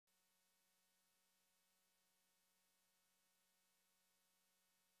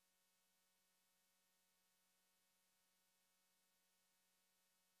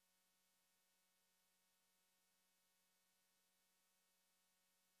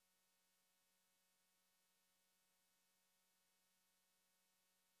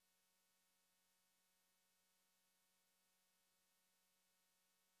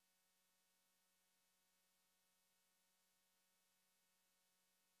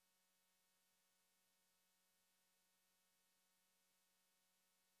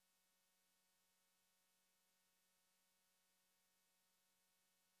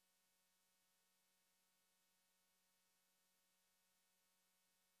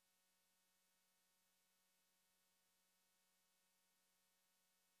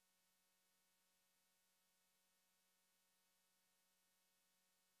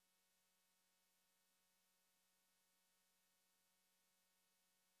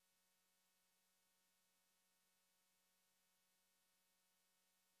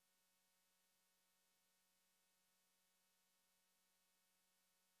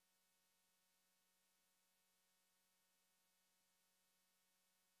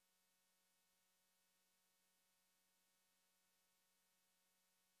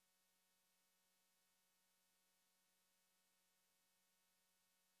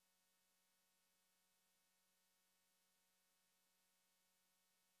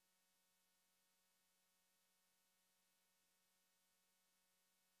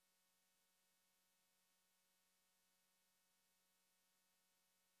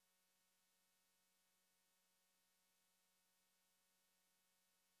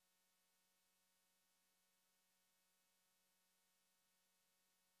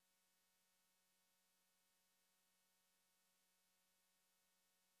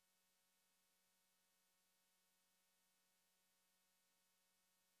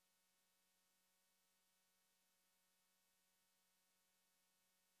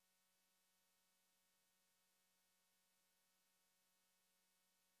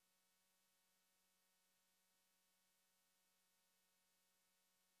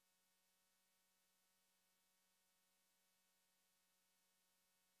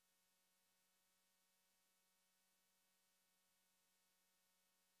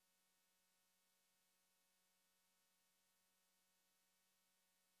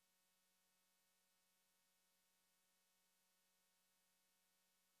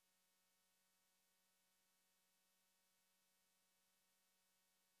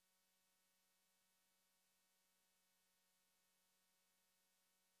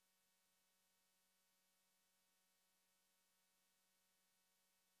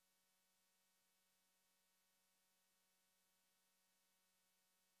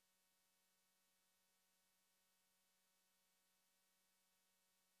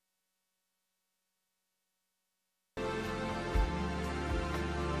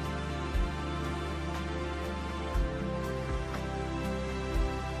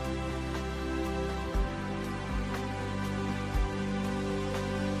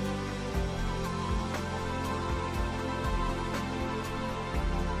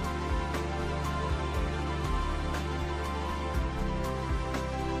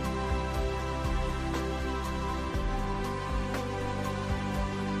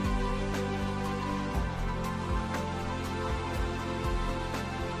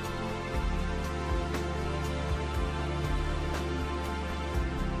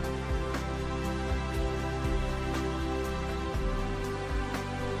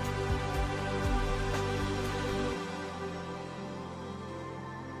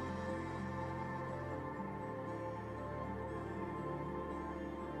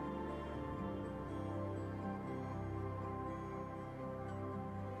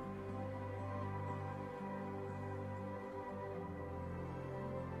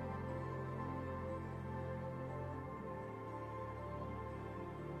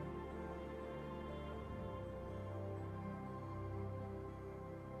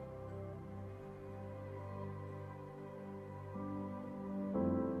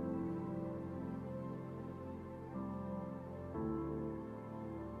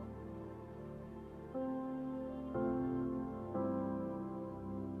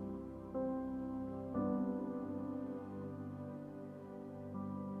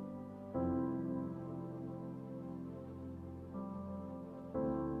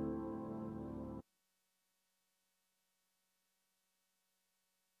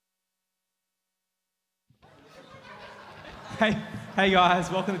Hey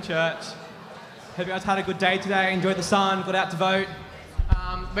guys, welcome to church. Hope you guys had a good day today, enjoyed the sun, got out to vote.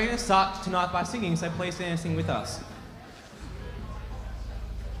 We're going to start tonight by singing, so please stand and sing with us.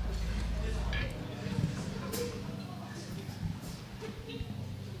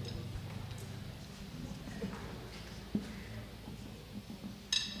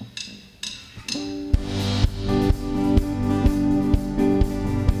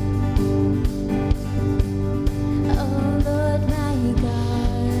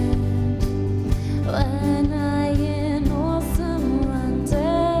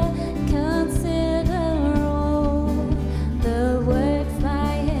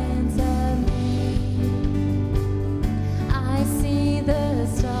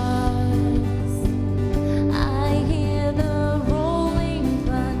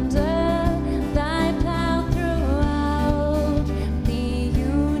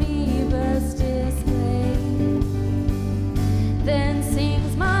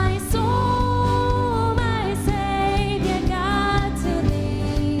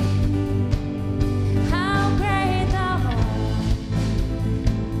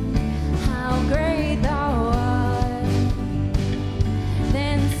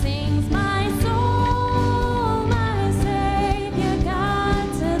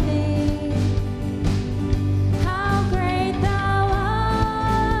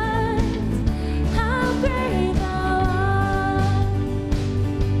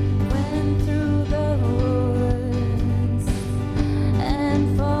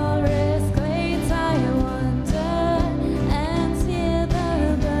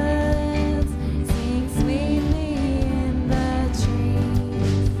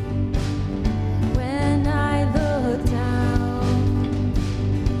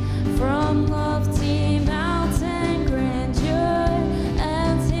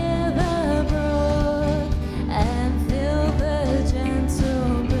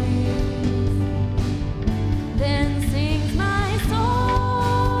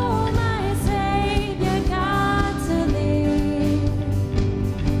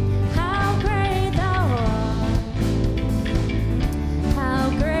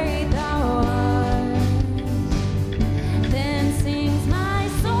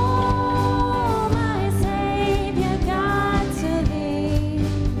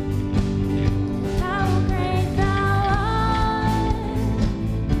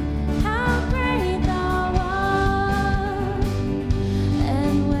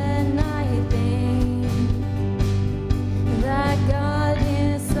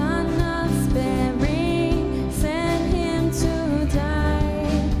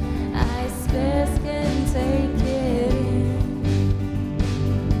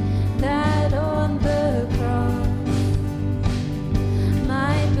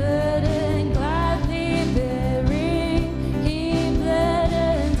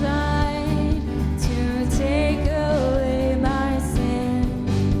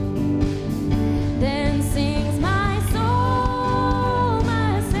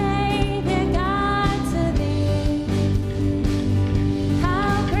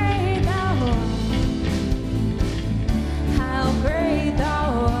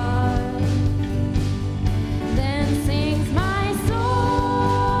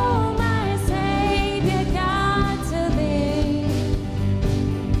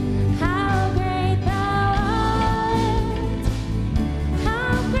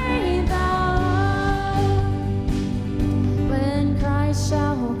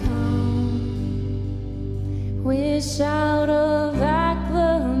 Shout of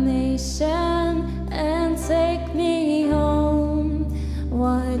acclamation and take me home.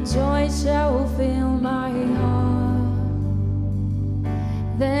 What joy shall fill my heart?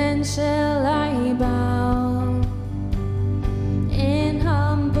 Then shall I bow in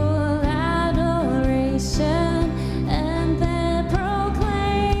humble adoration and then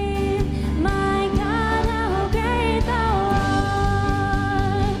proclaim, my God, how great thou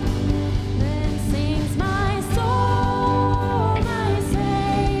art. Then sings my soul, my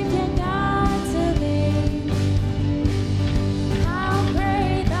Savior God, to thee. How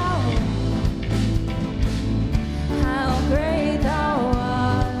great thou art, how great thou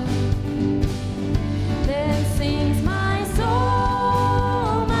art.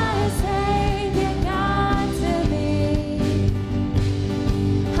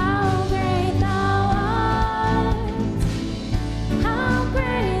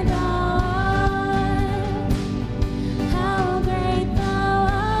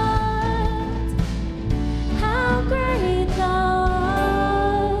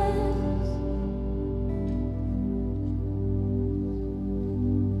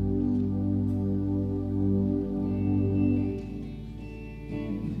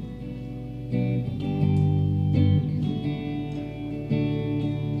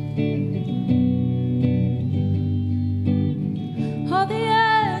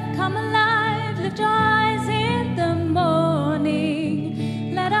 joys in the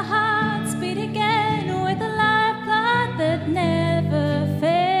morning. Let our hearts beat again with a lifeblood that never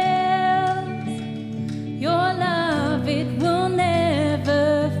fails. Your love, it will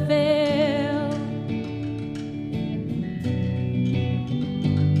never fail.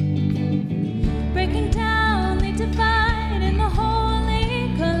 Breaking down the divide in the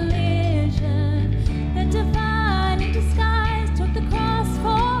holy collision. The divine in disguise took the cross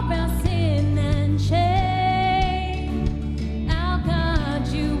for our sin and shame.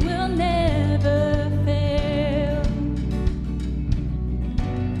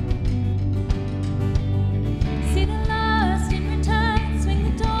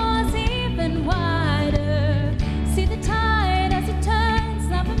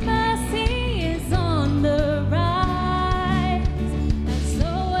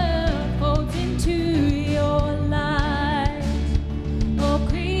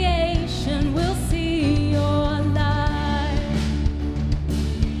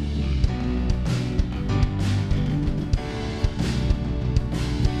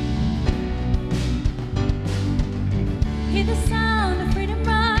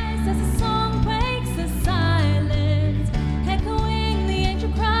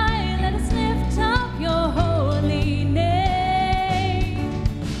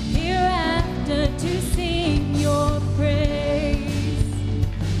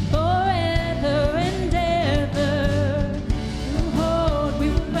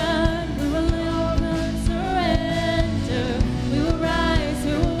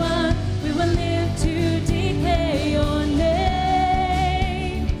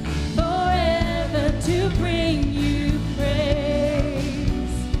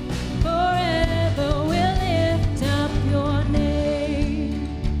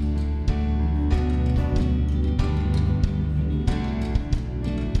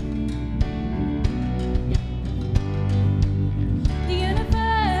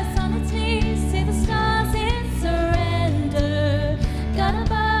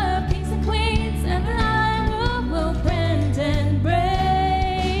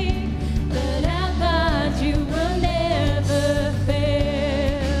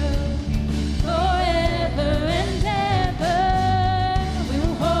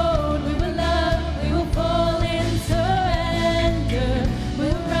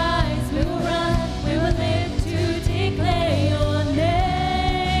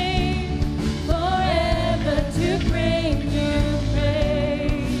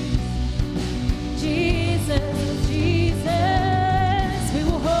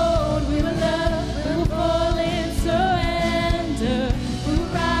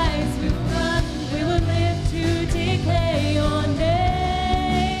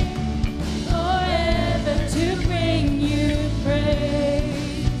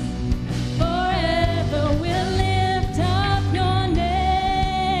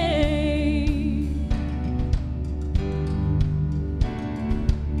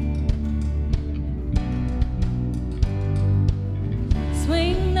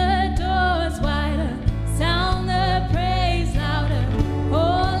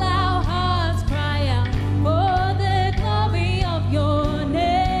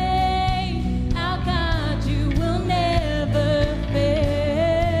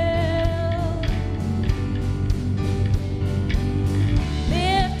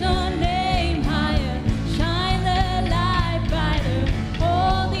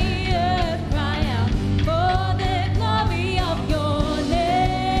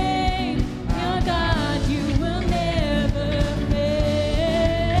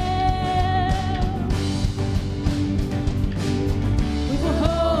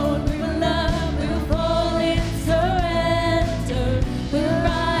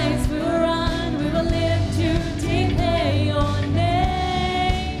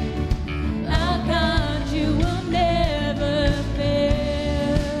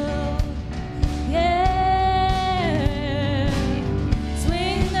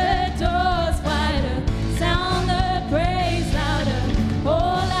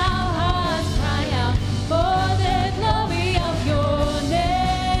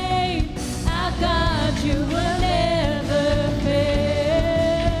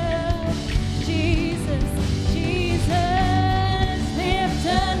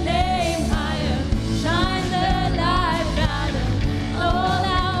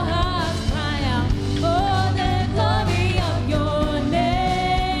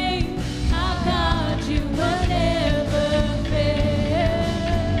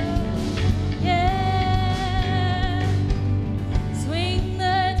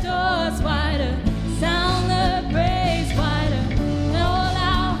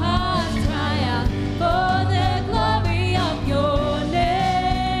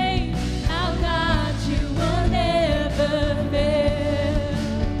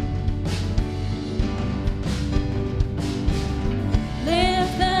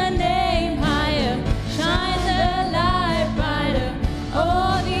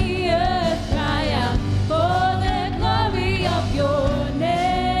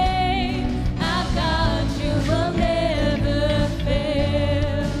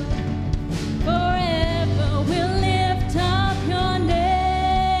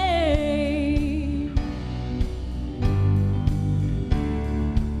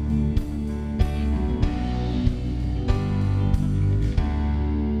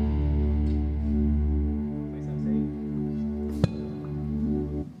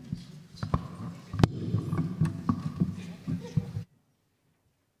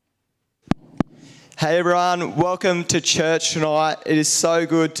 Hey everyone, welcome to church tonight. It is so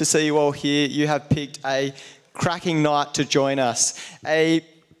good to see you all here. You have picked a cracking night to join us. A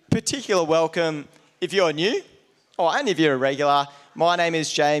particular welcome if you're new, and if you're a regular. My name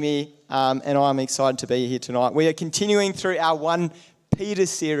is Jamie, and I'm excited to be here tonight. We are continuing through our 1 Peter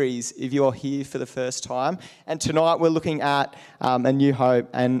series if you're here for the first time. And tonight we're looking at A New Hope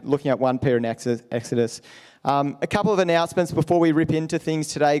and looking at 1 Peter and Exodus. A couple of announcements before we rip into things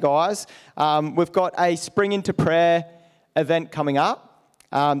today, guys. We've got a Spring into Prayer event coming up.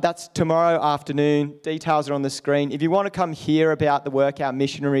 That's tomorrow afternoon. Details are on the screen. If you want to come hear about the work our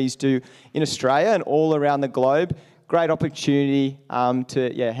missionaries do in Australia and all around the globe, great opportunity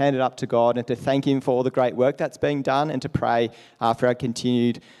to hand it up to God and to thank Him for all the great work that's being done and to pray for our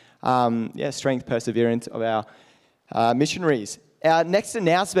continued strength, perseverance of our missionaries. Our next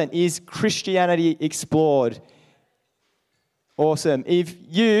announcement is Christianity Explored. Awesome. If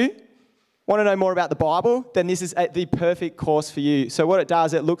you want to know more about the Bible, then this is the perfect course for you. So what it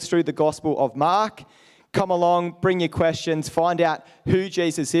does, it looks through the Gospel of Mark. Come along, bring your questions, find out who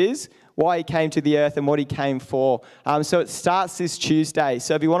Jesus is, why He came to the earth and what He came for. So it starts this Tuesday.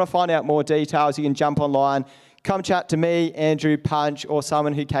 So if you want to find out more details, you can jump online. Come chat to me, Andrew, Punch, or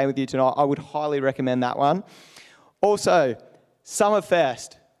someone who came with you tonight. I would highly recommend that one. Also,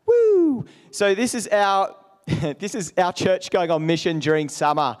 Summerfest. Woo! So this is our church going on mission during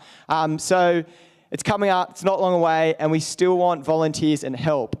summer. So it's coming up, it's not long away, and we still want volunteers and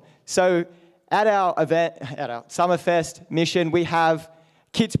help. So at our event, at our Summerfest mission, we have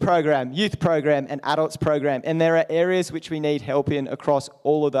kids program, youth program, and adults program. And there are areas which we need help in across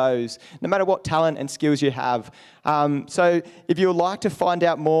all of those, no matter what talent and skills you have. So if you would like to find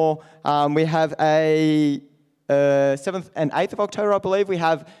out more, we have a 7th and 8th of October, I believe. We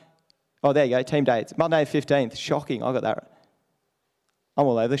have, there you go, team dates. Monday 15th. Shocking, I got that. I'm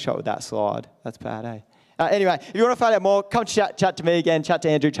all over the shop with that slide. That's bad, eh? Anyway, if you want to find out more, come chat to me again, chat to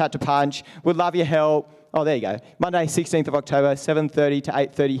Andrew, chat to Punch. We'd love your help. There you go. Monday 16th of October, 7:30 to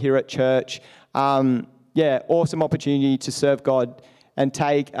 8:30 here at church. Awesome opportunity to serve God and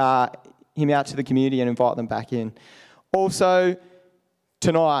take Him out to the community and invite them back in. Also,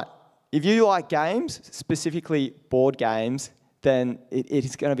 tonight, if you like games, specifically board games, then it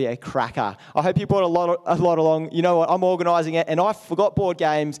is going to be a cracker. I hope you brought a lot along. You know what? I'm organising it, and I forgot board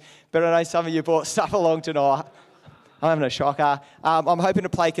games, but I know some of you brought stuff along tonight. I'm having a shocker. I'm hoping to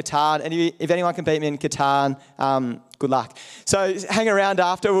play Catan, and if anyone can beat me in Catan, good luck. So hang around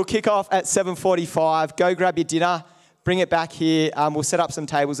after. We'll kick off at 7:45. Go grab your dinner. Bring it back here. We'll set up some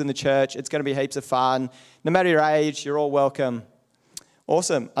tables in the church. It's going to be heaps of fun. No matter your age, you're all welcome.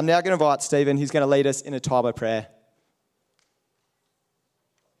 Awesome. I'm now going to invite Stephen, who's going to lead us in a time of prayer.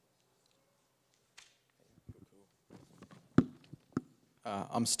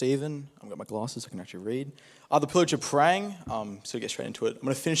 I'm Stephen. I've got my glasses so I can actually read. The privilege of praying, so we get straight into it. I'm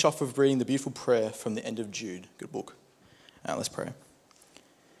going to finish off with reading the beautiful prayer from the end of Jude. Good book. Let's pray.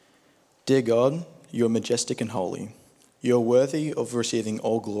 Dear God, you are majestic and holy. You are worthy of receiving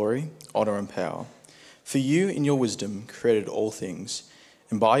all glory, honour and power. For you, in your wisdom, created all things,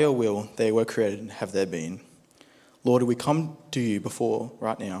 and by your will they were created and have their being. Lord, we come to you before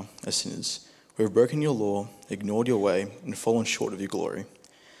right now as sinners. We have broken your law, ignored your way, and fallen short of your glory.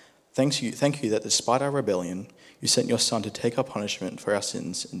 Thank you that despite our rebellion, you sent your Son to take our punishment for our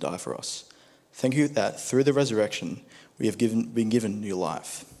sins and die for us. Thank you that through the resurrection we have been given new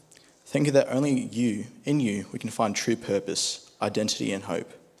life. Thank you that only in you, we can find true purpose, identity, and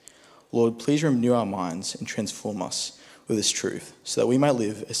hope. Lord, please renew our minds and transform us with this truth so that we may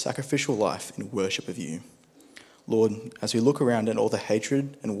live a sacrificial life in worship of you. Lord, as we look around at all the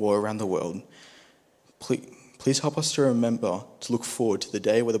hatred and war around the world, please help us to remember to look forward to the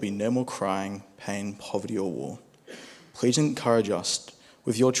day where there will be no more crying, pain, poverty, or war. Please encourage us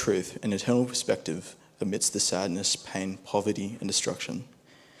with your truth and eternal perspective amidst the sadness, pain, poverty, and destruction.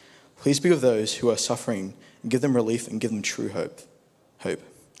 Please be with those who are suffering and give them relief and give them true hope.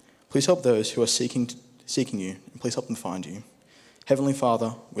 Please help those who are seeking you, and please help them find you. Heavenly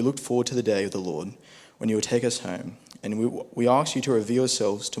Father, we look forward to the day of the Lord when you will take us home, and we ask you to reveal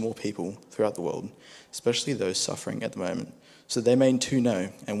yourselves to more people throughout the world, especially those suffering at the moment, so that they may too know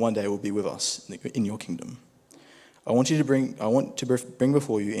and one day will be with us in your kingdom. I want to bring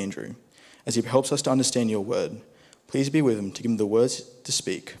before you Andrew, as he helps us to understand your word. Please be with him to give him the words to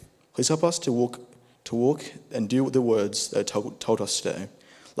speak. Please help us to walk and do the words that are told us today.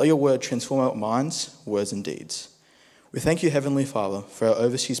 Let your word transform our minds, words, and deeds. We thank you, Heavenly Father, for our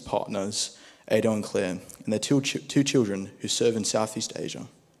overseas partners, Ado and Claire, and their two children who serve in Southeast Asia.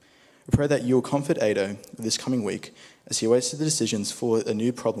 We pray that you will comfort Ado this coming week as he waits for the decisions for a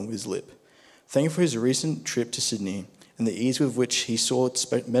new problem with his lip. Thank you for his recent trip to Sydney and the ease with which he saw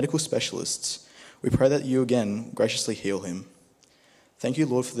medical specialists. We pray that you again graciously heal him. Thank you,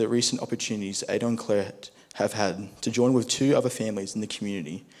 Lord, for the recent opportunities Ada and Claire have had to join with 2 other families in the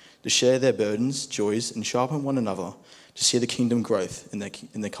community, to share their burdens, joys, and sharpen one another to see the kingdom growth in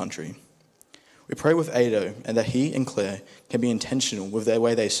their country. We pray with Ada and that he and Claire can be intentional with their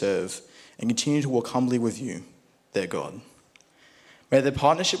way they serve and continue to walk humbly with you, their God. May their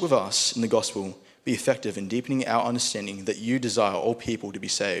partnership with us in the gospel be effective in deepening our understanding that you desire all people to be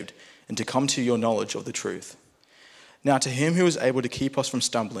saved and to come to your knowledge of the truth. Now to him who is able to keep us from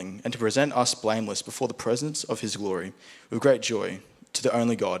stumbling and to present us blameless before the presence of his glory with great joy, to the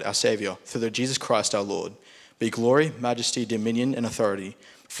only God, our Saviour, through Jesus Christ our Lord, be glory, majesty, dominion, and authority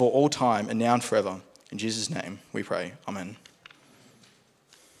for all time and now and forever. In Jesus' name we pray. Amen.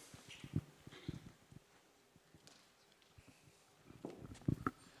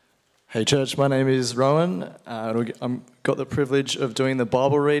 Hey church, my name is Rowan. I've got the privilege of doing the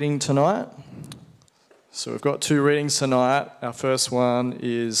Bible reading tonight. So we've got 2 readings tonight. Our first one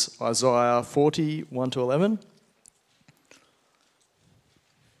is Isaiah 40, 1-11.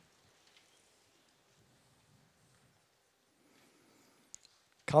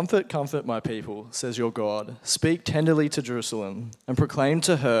 Comfort, comfort my people, says your God. Speak tenderly to Jerusalem and proclaim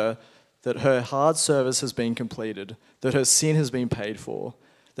to her that her hard service has been completed, that her sin has been paid for,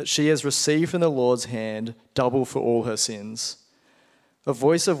 that she has received from the Lord's hand double for all her sins. A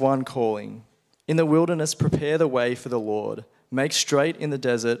voice of one calling, in the wilderness prepare the way for the Lord, make straight in the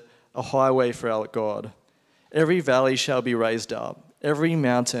desert a highway for our God. Every valley shall be raised up, every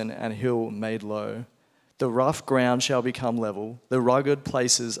mountain and hill made low. The rough ground shall become level, the rugged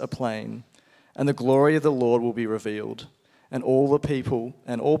places a plain, and the glory of the Lord will be revealed, and all people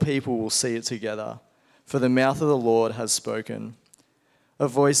will see it together, for the mouth of the Lord has spoken. A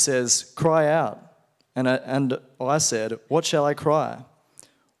voice says, cry out. And I said, what shall I cry?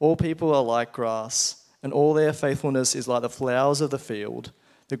 All people are like grass, and all their faithfulness is like the flowers of the field.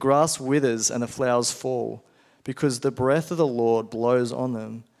 The grass withers and the flowers fall, because the breath of the Lord blows on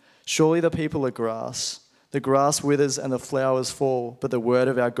them. Surely the people are grass. The grass withers and the flowers fall, but the word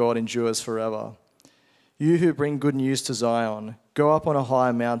of our God endures forever. You who bring good news to Zion, go up on a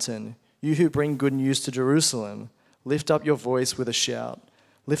high mountain. You who bring good news to Jerusalem, lift up your voice with a shout.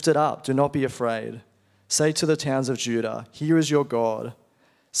 Lift it up, do not be afraid. Say to the towns of Judah, here is your God.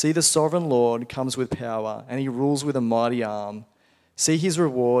 See, the sovereign Lord comes with power, and he rules with a mighty arm. See, his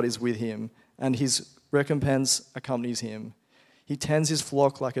reward is with him, and his recompense accompanies him. He tends his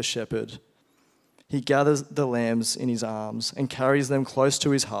flock like a shepherd. He gathers the lambs in his arms and carries them close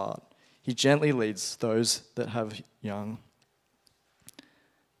to his heart. He gently leads those that have young.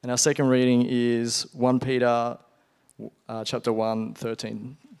 And our second reading is 1 Peter chapter 1,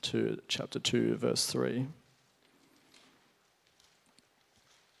 13 to chapter 2, verse 3.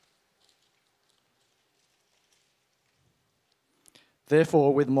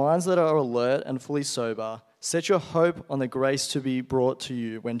 Therefore, with minds that are alert and fully sober, set your hope on the grace to be brought to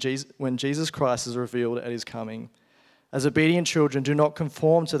you when Jesus Christ is revealed at his coming. As obedient children, do not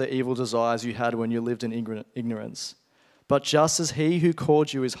conform to the evil desires you had when you lived in ignorance. But just as he who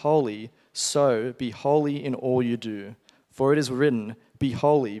called you is holy, so be holy in all you do. For it is written, be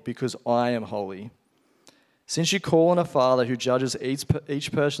holy because I am holy. Since you call on a Father who judges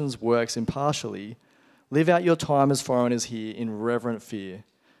each person's works impartially, live out your time as foreigners here in reverent fear.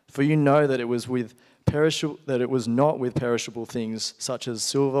 For you know that it was not with perishable things such as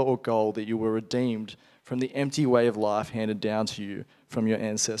silver or gold that you were redeemed from the empty way of life handed down to you from your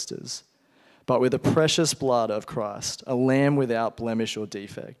ancestors, but with the precious blood of Christ, a lamb without blemish or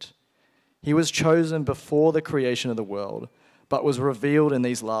defect. He was chosen before the creation of the world, but was revealed in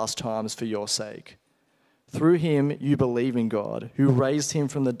these last times for your sake. Through him you believe in God, who raised him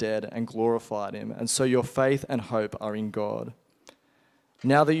from the dead and glorified him, and so your faith and hope are in God.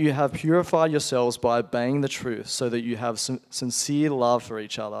 Now that you have purified yourselves by obeying the truth, so that you have sincere love for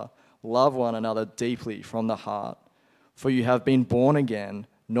each other, love one another deeply from the heart. For you have been born again,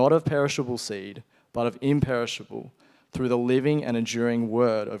 not of perishable seed, but of imperishable, through the living and enduring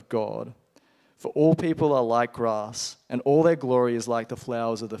word of God. For all people are like grass, and all their glory is like the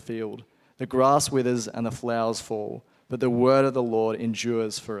flowers of the field. The grass withers and the flowers fall, but the word of the Lord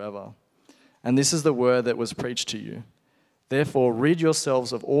endures forever. And this is the word that was preached to you. Therefore, rid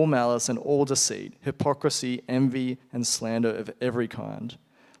yourselves of all malice and all deceit, hypocrisy, envy, and slander of every kind.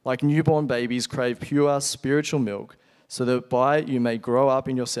 Like newborn babies, crave pure spiritual milk, so that by it you may grow up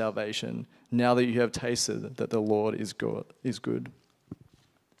in your salvation, now that you have tasted that the Lord is good.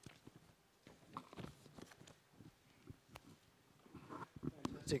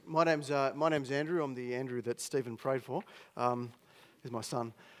 Fantastic. My name's Andrew. I'm the Andrew that Stephen prayed for. He's my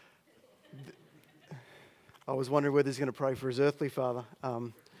son. I was wondering whether he's going to pray for his earthly father.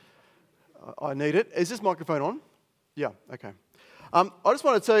 I need it. Is this microphone on? Yeah, okay. I just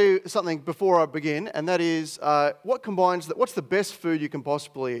want to tell you something before I begin, and that is what's the best food you can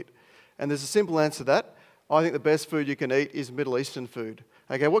possibly eat? And there's a simple answer to that. I think the best food you can eat is Middle Eastern food.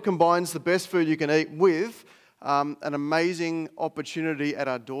 Okay, what combines the best food you can eat with an amazing opportunity at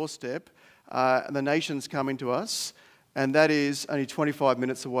our doorstep, and the nation's coming to us, and that is only 25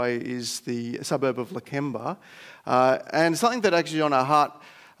 minutes away is the suburb of Lakemba. And something that actually on our heart,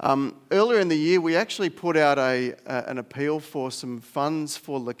 earlier in the year we actually put out an appeal for some funds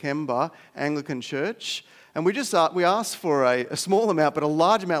for Lakemba Anglican Church, and we asked for a small amount, but a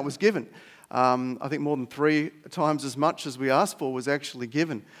large amount was given. I think more than 3 times as much as we asked for was actually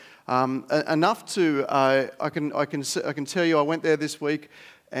given. Enough to, I can tell you, I went there this week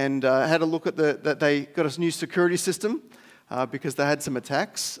and had a look at that they got a new security system because they had some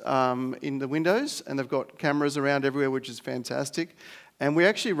attacks in the windows, and they've got cameras around everywhere, which is fantastic. And we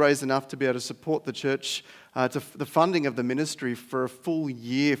actually raised enough to be able to support the church, the funding of the ministry for a full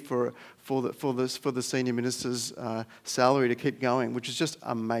year for the senior minister's salary to keep going, which is just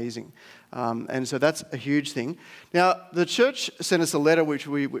amazing. And so that's a huge thing. Now, the church sent us a letter which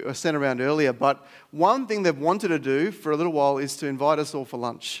we sent around earlier, but one thing they've wanted to do for a little while is to invite us all for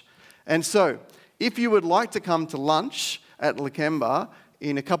lunch. And so, if you would like to come to lunch at Lakemba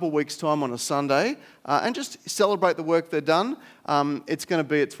in a couple of weeks' time on a Sunday and just celebrate the work they've done, it's going to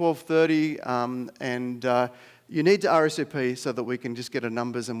be at 12:30, and you need to RSVP so that we can just get our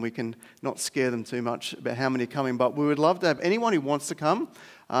numbers and we can not scare them too much about how many are coming. But we would love to have anyone who wants to come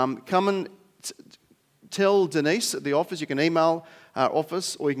and tell Denise at the office. You can email our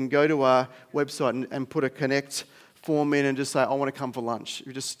office, or you can go to our website and put a connect form in and just say, I want to come for lunch.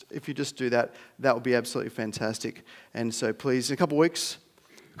 If you just do that, that would be absolutely fantastic. And so please, in a couple of weeks,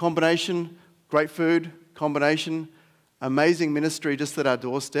 combination, great food, combination, amazing ministry just at our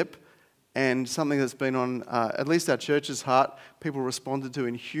doorstep, and something that's been on at least our church's heart, people responded to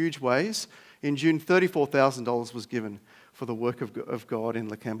in huge ways. In June, $34,000 was given for the work of God in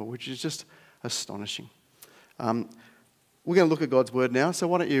Lakemba, which is just astonishing. We're going to look at God's word now, so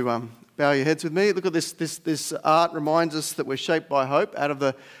why don't you bow your heads with me. Look at this art reminds us that we're shaped by hope. Out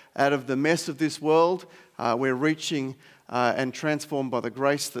of the mess of this world, we're reaching and transformed by the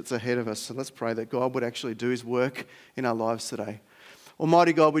grace that's ahead of us. So let's pray that God would actually do his work in our lives today.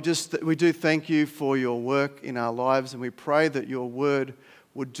 Almighty God, we do thank you for your work in our lives, and we pray that your word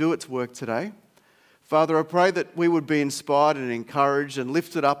would do its work today. Father, I pray that we would be inspired and encouraged and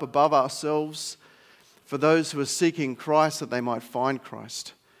lifted up above ourselves for those who are seeking Christ, that they might find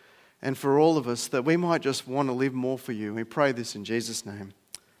Christ. And for all of us, that we might just want to live more for you. We pray this in Jesus' name.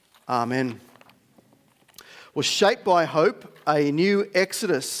 Amen. Well, shaped by hope, a new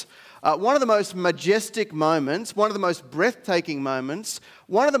exodus. One of the most majestic moments, one of the most breathtaking moments,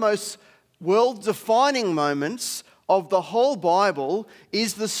 one of the most world-defining moments of the whole Bible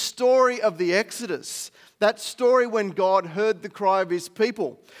is the story of the Exodus. That story when God heard the cry of his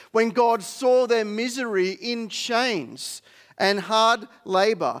people, when God saw their misery in chains and hard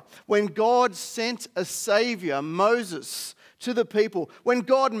labor, when God sent a Saviour, Moses, to the people, when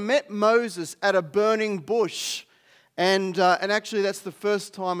God met Moses at a burning bush. And actually that's the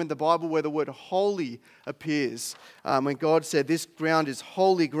first time in the Bible where the word holy appears, when God said this ground is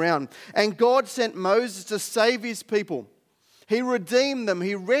holy ground. And God sent Moses to save his people. He redeemed them.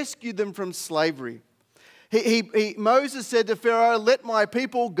 He rescued them from slavery. Moses said to Pharaoh, let my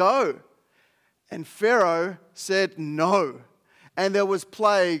people go. And Pharaoh said no. And there was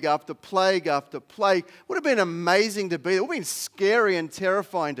plague after plague after plague. Would have been amazing to be there. It would have been scary and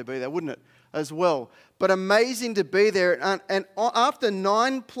terrifying to be there, wouldn't it, as well? But amazing to be there. And after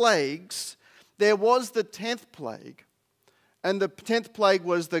 9 plagues, there was the 10th plague. And the 10th plague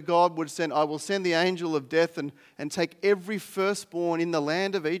was that God would send, I will send the angel of death and take every firstborn in the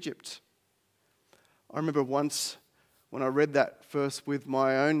land of Egypt. I remember once when I read that verse with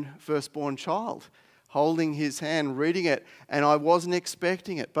my own firstborn child, holding his hand, reading it, and I wasn't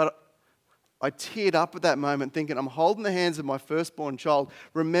expecting it. But I teared up at that moment thinking, I'm holding the hands of my firstborn child,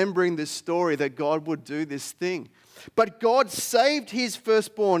 remembering this story that God would do this thing. But God saved his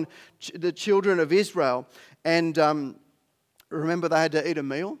firstborn, the children of Israel. And remember, they had to eat a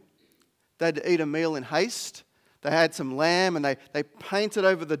meal. They had to eat a meal in haste. They had some lamb, and they painted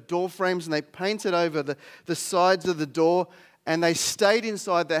over the door frames, and they painted over the sides of the door, and they stayed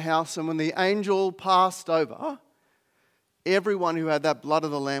inside their house. And when the angel passed over, everyone who had that blood of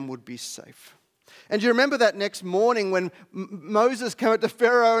the lamb would be safe. And do you remember that next morning when Moses came up to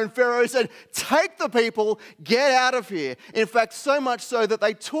Pharaoh and Pharaoh said, take the people, get out of here. In fact, so much so that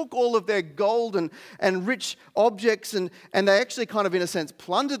they took all of their gold and rich objects and they actually kind of, in a sense,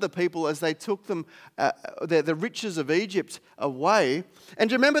 plundered the people as they took them, the riches of Egypt away. And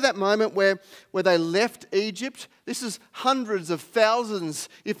do you remember that moment where they left Egypt? This is hundreds of thousands,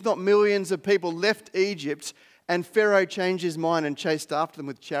 if not millions of people left Egypt. And Pharaoh changed his mind and chased after them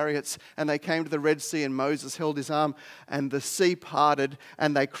with chariots. And they came to the Red Sea and Moses held his arm and the sea parted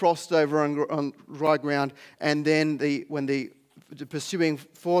and they crossed over on dry ground. And then when the pursuing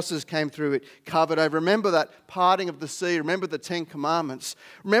forces came through, it covered over. Remember that parting of the sea. Remember the 10 Commandments.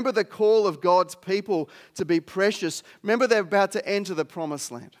 Remember the call of God's people to be precious. Remember they're about to enter the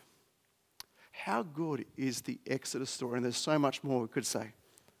promised land. How good is the Exodus story? And there's so much more we could say.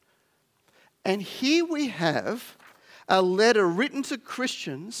 And here we have a letter written to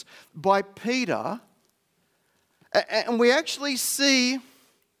Christians by Peter, and we actually see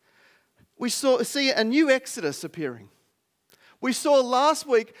a new Exodus appearing. We saw last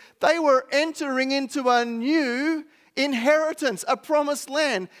week they were entering into a new inheritance, a promised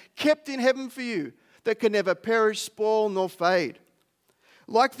land kept in heaven for you that can never perish, spoil, nor fade.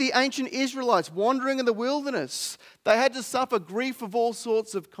 Like the ancient Israelites wandering in the wilderness, they had to suffer grief of all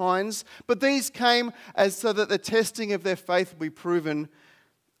sorts of kinds, but these came as so that the testing of their faith will be proven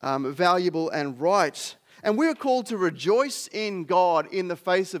valuable and right. And we are called to rejoice in God in the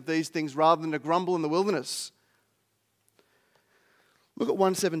face of these things rather than to grumble in the wilderness. Look at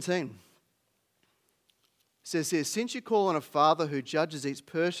 1:17. It says here, since you call on a Father who judges each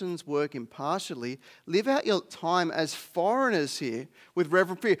person's work impartially, live out your time as foreigners here with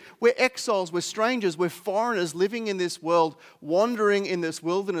reverent fear. We're exiles, we're strangers, we're foreigners living in this world, wandering in this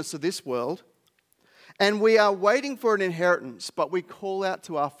wilderness of this world. And we are waiting for an inheritance, but we call out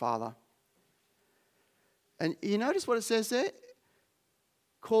to our Father. And you notice what it says there?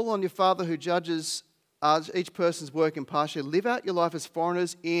 Call on your Father who judges each person's work impartially. Live out your life as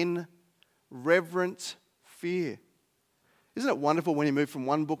foreigners in reverent fear. Isn't it wonderful when you move from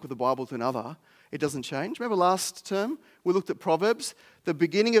one book of the Bible to another, it doesn't change? Remember last term we looked at Proverbs? The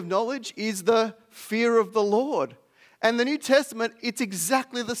beginning of knowledge is the fear of the Lord. And the New Testament, it's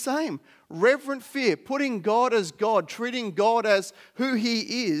exactly the same. Reverent fear, putting God as God, treating God as who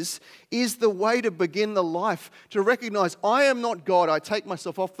He is the way to begin the life. To recognize, I am not God, I take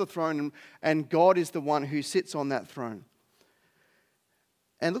myself off the throne and God is the one who sits on that throne.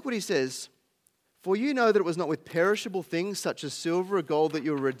 And look what He says. For you know that it was not with perishable things such as silver or gold that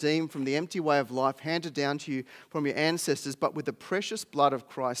you were redeemed from the empty way of life handed down to you from your ancestors, but with the precious blood of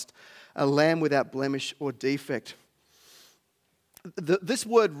Christ, a lamb without blemish or defect. This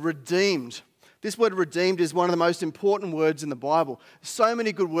word redeemed is one of the most important words in the Bible. So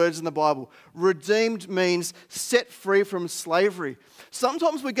many good words in the Bible. Redeemed means set free from slavery.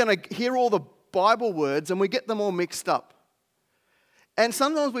 Sometimes we're going to hear all the Bible words and we get them all mixed up. And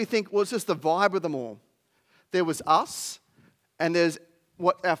sometimes we think, well, it's just the vibe of them all. There was us, and there's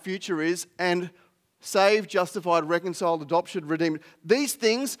what our future is, and saved, justified, reconciled, adopted, redeemed. These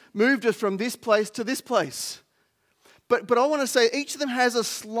things moved us from this place to this place. But I want to say each of them has a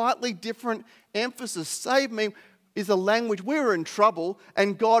slightly different emphasis. Save me is a language, we were in trouble,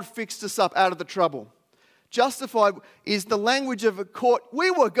 and God fixed us up out of the trouble. Justified is the language of a court. We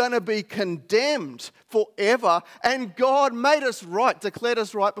were going to be condemned forever, and God made us right, declared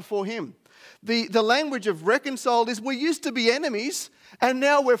us right before Him. The language of reconciled is we used to be enemies, and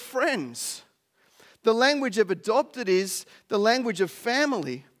now we're friends. The language of adopted is the language of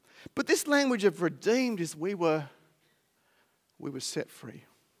family. But this language of redeemed is we were set free.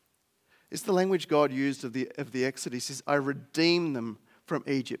 It's the language God used of the Exodus. He says, I redeemed them from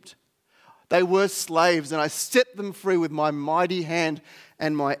Egypt. They were slaves, and I set them free with my mighty hand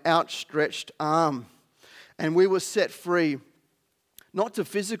and my outstretched arm. And we were set free, not to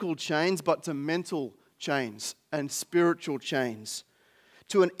physical chains, but to mental chains and spiritual chains.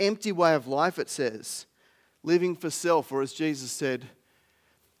 To an empty way of life, it says, living for self, or as Jesus said,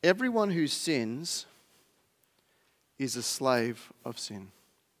 everyone who sins is a slave of sin.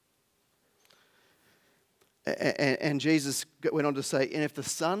 And Jesus went on to say, and if the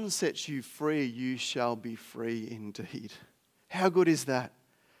Son sets you free, you shall be free indeed. How good is that?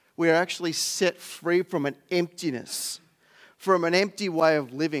 We are actually set free from an emptiness, from an empty way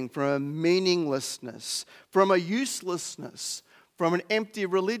of living, from a meaninglessness, from a uselessness, from an empty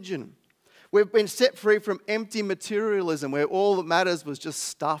religion. We've been set free from empty materialism, where all that matters was just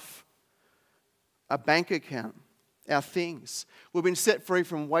stuff, a bank account, our things. We've been set free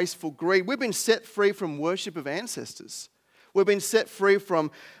from wasteful greed. We've been set free from worship of ancestors. We've been set free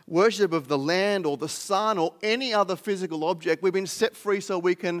from worship of the land or the sun or any other physical object. We've been set free so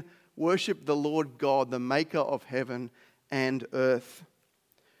we can worship the Lord God, the maker of heaven and earth.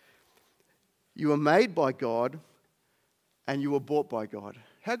 You were made by God and you were bought by God.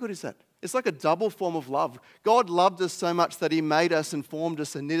 How good is that? It's like a double form of love. God loved us so much that he made us and formed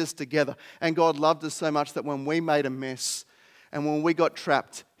us and knit us together. And God loved us so much that when we made a mess and when we got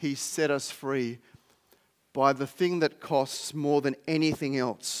trapped, he set us free by the thing that costs more than anything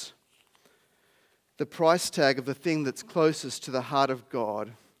else. The price tag of the thing that's closest to the heart of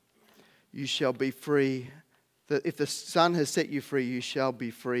God. You shall be free. If the Son has set you free, you shall be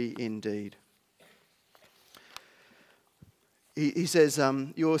free indeed. He says,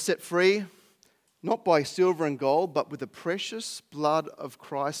 you are set free, not by silver and gold, but with the precious blood of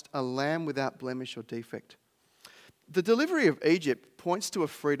Christ, a lamb without blemish or defect. The delivery of Egypt points to a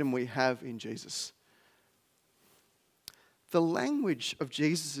freedom we have in Jesus. The language of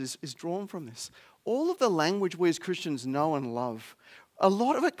Jesus is drawn from this. All of the language we as Christians know and love, a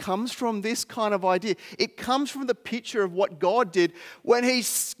lot of it comes from this kind of idea. It comes from the picture of what God did when he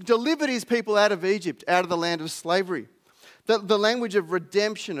delivered his people out of Egypt, out of the land of slavery. The language of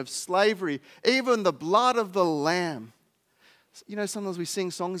redemption, of slavery, even the blood of the Lamb. You know, sometimes we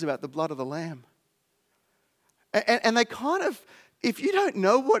sing songs about the blood of the Lamb. And they kind of, if you don't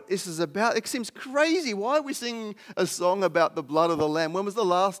know what this is about, it seems crazy. Why are we singing a song about the blood of the Lamb? When was the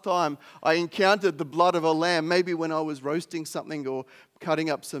last time I encountered the blood of a lamb? Maybe when I was roasting something or cutting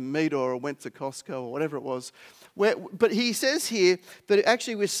up some meat or went to Costco or whatever it was. But he says here that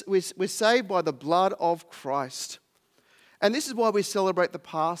actually we're saved by the blood of Christ. And this is why we celebrate the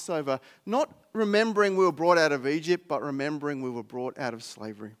Passover, not remembering we were brought out of Egypt, but remembering we were brought out of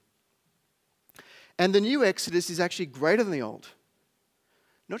slavery. And the new Exodus is actually greater than the old.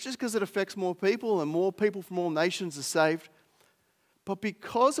 Not just because it affects more people and more people from all nations are saved, but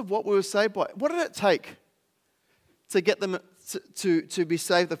because of what we were saved by. What did it take to get them to be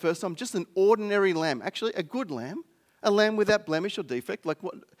saved the first time? Just an ordinary lamb, actually a good lamb, a lamb without blemish or defect, like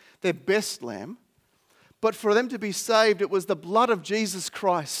their best lamb. But for them to be saved, it was the blood of Jesus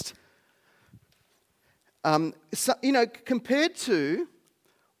Christ. Compared to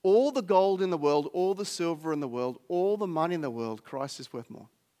all the gold in the world, all the silver in the world, all the money in the world, Christ is worth more.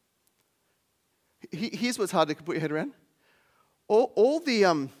 Here's what's hard to put your head around. All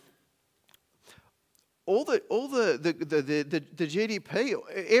the GDP,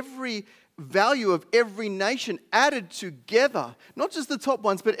 every value of every nation added together, not just the top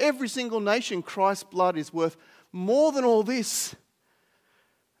ones, but every single nation, Christ's blood is worth more than all this.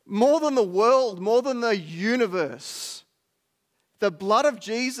 More than the world, more than the universe. The blood of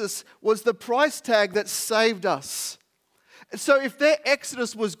Jesus was the price tag that saved us. So if their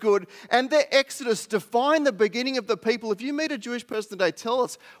exodus was good and their exodus defined the beginning of the people, if you meet a Jewish person today, tell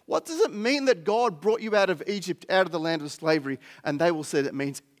us, what does it mean that God brought you out of Egypt, out of the land of slavery? And they will say that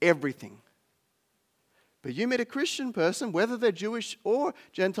means everything. But you meet a Christian person, whether they're Jewish or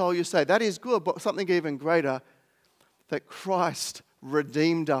Gentile, you say, that is good, but something even greater, that Christ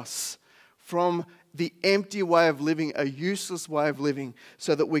redeemed us from the empty way of living, a useless way of living,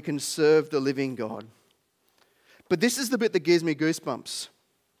 so that we can serve the living God. But this is the bit that gives me goosebumps.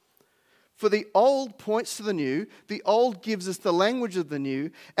 For the old points to the new, the old gives us the language of the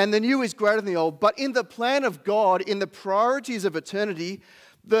new, and the new is greater than the old. But in the plan of God, in the priorities of eternity,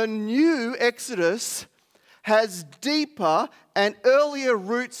 the new Exodus has deeper and earlier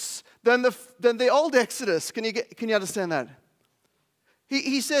roots than the old Exodus. Can you understand that?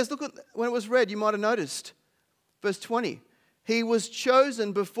 He says, look, when it was read, you might have noticed. Verse 20, he was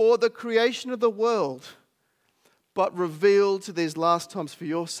chosen before the creation of the world, but revealed to these last times for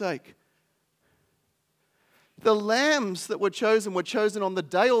your sake. The lambs that were chosen on the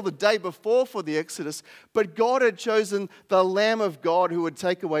day or the day before for the Exodus, but God had chosen the Lamb of God who would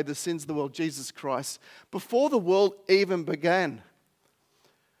take away the sins of the world, Jesus Christ, before the world even began.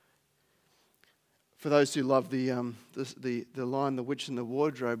 For those who love the line, The Witch and the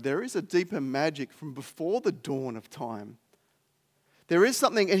Wardrobe, there is a deeper magic from before the dawn of time. There is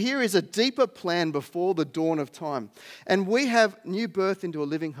something, and here is a deeper plan before the dawn of time. And we have new birth into a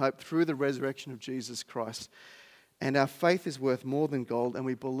living hope through the resurrection of Jesus Christ. And our faith is worth more than gold, and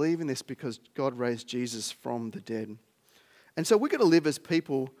we believe in this because God raised Jesus from the dead. And so we're going to live as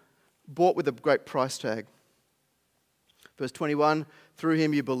people bought with a great price tag. Verse 21, through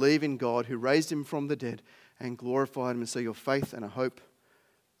him you believe in God who raised him from the dead and glorified him, and so your faith and a hope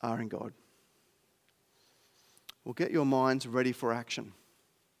are in God. Well, get your minds ready for action.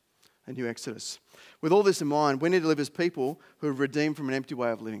 A new Exodus. With all this in mind, we need to live as people who are redeemed from an empty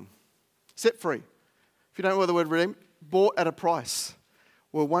way of living. Set free. If you don't know what the word bought at a price.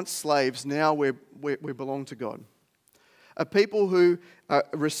 We're once slaves, now we belong to God. A people who are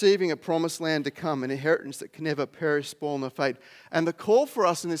receiving a promised land to come, an inheritance that can never perish, spoil, nor fade. And the call for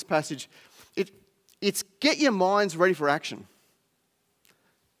us in this passage, it's get your minds ready for action.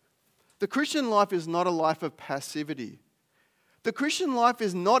 The Christian life is not a life of passivity. The Christian life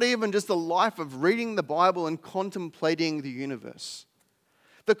is not even just a life of reading the Bible and contemplating the universe.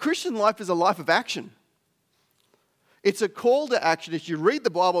 The Christian life is a life of action. It's a call to action as you read the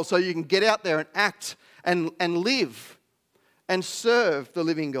Bible so you can get out there and act and live and serve the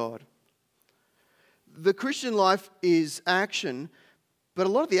living God. The Christian life is action, but a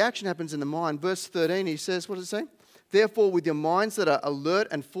lot of the action happens in the mind. Verse 13, he says, what does it say? Therefore, with your minds that are alert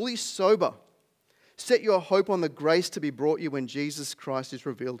and fully sober, set your hope on the grace to be brought you when Jesus Christ is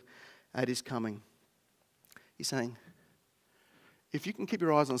revealed at his coming. He's saying, if you can keep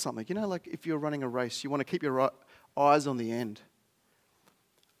your eyes on something, you know, like if you're running a race, you want to keep your eyes on the end.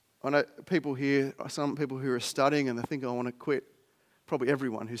 I know people here, some people who are studying and they think, I want to quit. Probably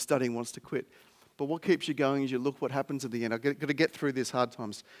everyone who's studying wants to quit. But what keeps you going is you look what happens at the end. I've got to get through these hard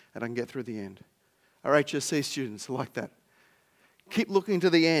times and I can get through the end. Our HSC students are like that. Keep looking to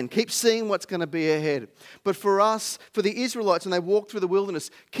the end. Keep seeing what's going to be ahead. But for us, for the Israelites, when they walk through the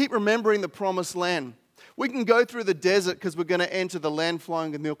wilderness, keep remembering the promised land. We can go through the desert because we're going to enter the land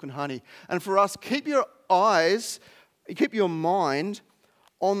flowing with milk and honey. And for us, keep your eyes, keep your mind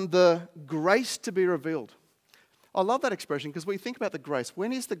on the grace to be revealed. I love that expression because we think about the grace.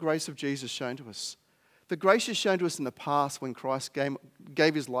 When is the grace of Jesus shown to us? The grace is shown to us in the past when Christ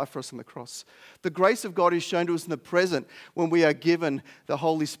gave his life for us on the cross. The grace of God is shown to us in the present when we are given the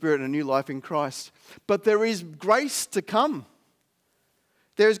Holy Spirit and a new life in Christ. But there is grace to come.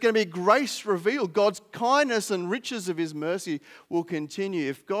 There is going to be grace revealed. God's kindness and riches of his mercy will continue.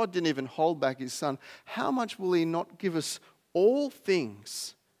 If God didn't even hold back his Son, how much will he not give us all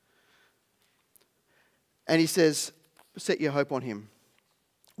things? And he says, set your hope on him.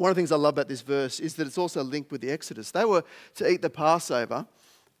 One of the things I love about this verse is that it's also linked with the Exodus. They were to eat the Passover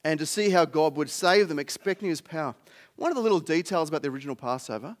and to see how God would save them, expecting his power. One of the little details about the original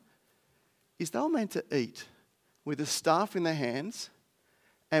Passover is they were meant to eat with a staff in their hands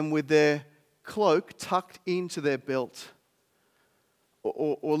and with their cloak tucked into their belt.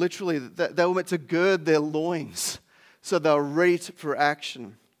 Or literally, they were meant to gird their loins so they were ready for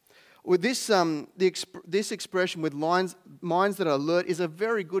action. With this, this expression with minds that are alert is a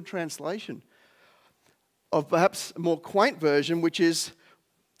very good translation of perhaps a more quaint version, which is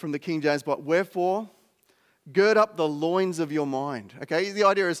from the King James Bible. Wherefore, gird up the loins of your mind. Okay, the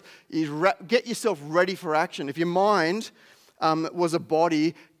idea is get yourself ready for action. If your mind was a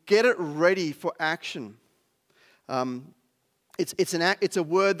body, get it ready for action. It's a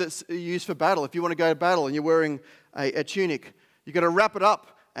word that's used for battle. If you want to go to battle and you're wearing a tunic, you've got to wrap it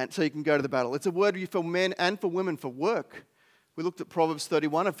up and so you can go to the battle. It's a word for men and for women for work. We looked at Proverbs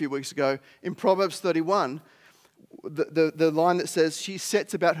 31 a few weeks ago. In Proverbs 31, the line that says she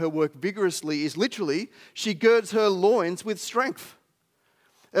sets about her work vigorously is literally she girds her loins with strength.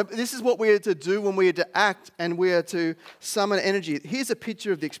 This is what we are to do when we are to act and we are to summon energy. Here's a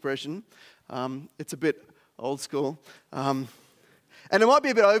picture of the expression. It's a bit old school. And it might be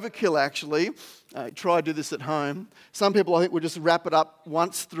a bit overkill, actually. Try to do this at home. Some people, I think, will just wrap it up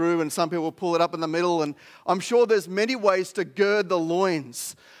once through, and some people will pull it up in the middle. And I'm sure there's many ways to gird the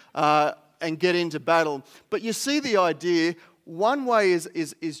loins and get into battle. But you see the idea. One way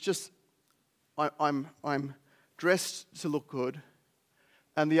is just I'm dressed to look good,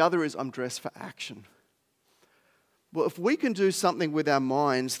 and the other is I'm dressed for action. Well, if we can do something with our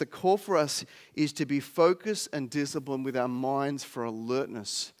minds, the call for us is to be focused and disciplined with our minds for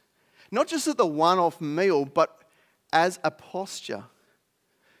alertness. Not just at the one-off meal, but as a posture.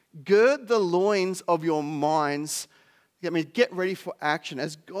 Gird the loins of your minds. Get ready for action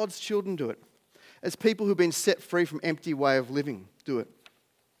as God's children do it. As people who've been set free from empty way of living do it.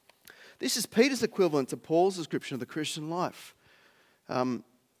 This is Peter's equivalent to Paul's description of the Christian life. I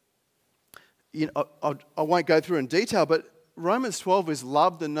won't go through in detail, but Romans 12 is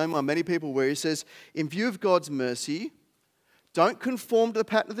loved and known by many people where he says, in view of God's mercy, don't conform to the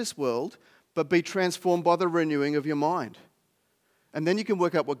pattern of this world, but be transformed by the renewing of your mind. And then you can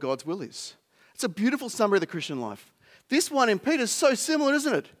work out what God's will is. It's a beautiful summary of the Christian life. This one in Peter is so similar,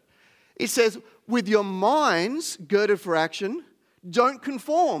 isn't it? It says, with your minds girded for action, don't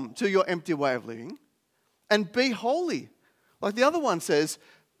conform to your empty way of living, and be holy. Like the other one says,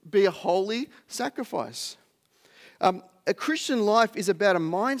 be a holy sacrifice. A Christian life is about a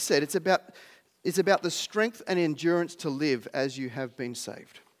mindset. It's about the strength and endurance to live as you have been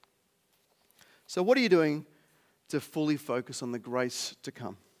saved. So what are you doing to fully focus on the grace to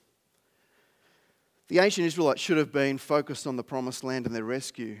come. The ancient Israelites should have been focused on the promised land and their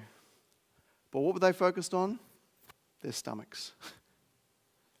rescue. But what were they focused on? Their stomachs.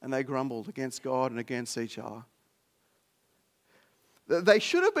 And they grumbled against God and against each other. They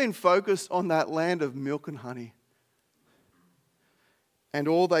should have been focused on that land of milk and honey. And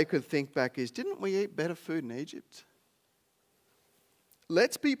all they could think back is, didn't we eat better food in Egypt?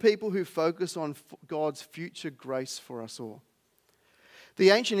 Let's be people who focus on God's future grace for us all. The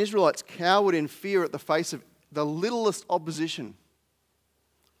ancient Israelites cowered in fear at the face of the littlest opposition.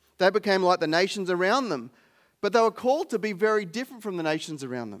 They became like the nations around them, but they were called to be very different from the nations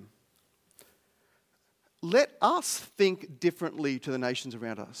around them. Let us think differently to the nations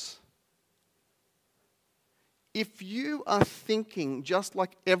around us. If you are thinking just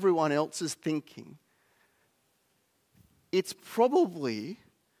like everyone else is thinking, it's probably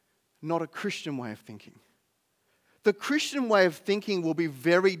not a Christian way of thinking. The Christian way of thinking will be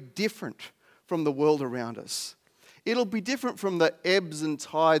very different from the world around us. It'll be different from the ebbs and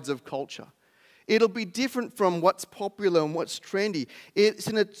tides of culture. It'll be different from what's popular and what's trendy. It's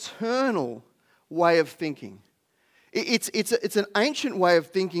an eternal way of thinking. It's an ancient way of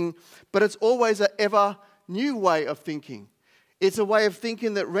thinking, but it's always an ever new way of thinking. It's a way of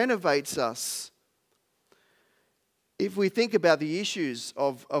thinking that renovates us. If we think about the issues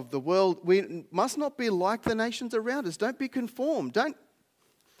of the world, we must not be like the nations around us. Don't be conformed. Don't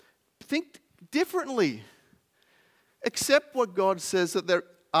think differently. Accept what God says, that there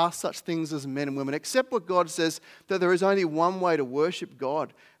are such things as men and women. Accept what God says, that there is only one way to worship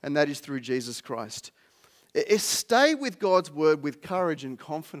God, and that is through Jesus Christ. Stay with God's word with courage and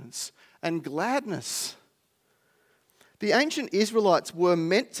confidence and gladness. The ancient Israelites were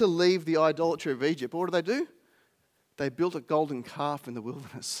meant to leave the idolatry of Egypt. But what do? They built a golden calf in the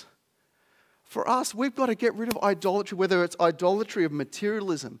wilderness. For us, we've got to get rid of idolatry, whether it's idolatry of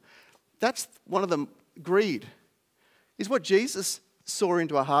materialism. That's one of them, greed. Is what Jesus saw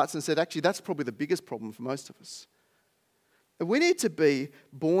into our hearts and said, actually, that's probably the biggest problem for most of us. And we need to be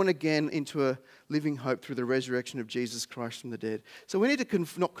born again into a living hope through the resurrection of Jesus Christ from the dead. So we need to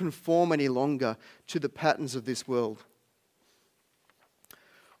not conform any longer to the patterns of this world.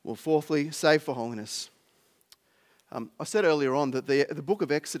 Well, fourthly, save for holiness. I said earlier on that the book of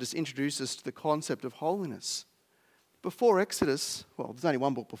Exodus introduces us to the concept of holiness. Before Exodus, well, there's only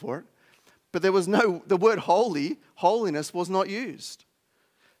one book before it, but the word holiness was not used.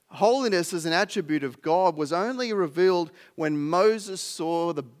 Holiness as an attribute of God was only revealed when Moses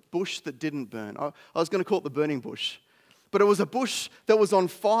saw the bush that didn't burn. I was going to call it the burning bush, but it was a bush that was on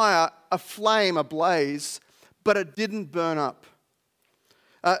fire, a flame, ablaze, but it didn't burn up.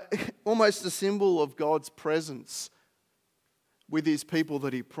 Almost a symbol of God's presence with his people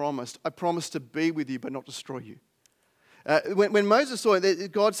that he promised. I promise to be with you but not destroy you. When Moses saw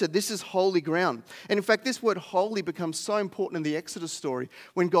it, God said, this is holy ground. And in fact, this word holy becomes so important in the Exodus story.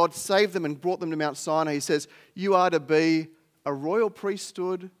 When God saved them and brought them to Mount Sinai, he says, you are to be a royal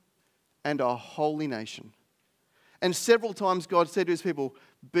priesthood and a holy nation. And several times God said to his people,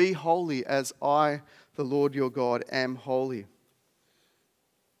 be holy as I, the Lord your God, am holy.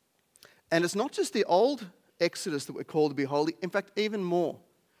 And it's not just the old Exodus that we're called to be holy. In fact, even more.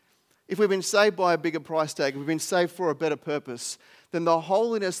 If we've been saved by a bigger price tag, we've been saved for a better purpose, then the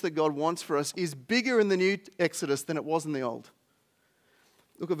holiness that God wants for us is bigger in the new Exodus than it was in the old.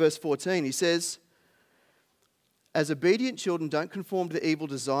 Look at verse 14. He says, as obedient children, don't conform to the evil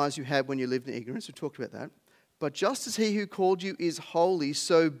desires you had when you lived in ignorance. We talked about that. But just as he who called you is holy,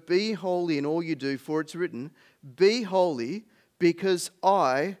 so be holy in all you do, for it's written, be holy because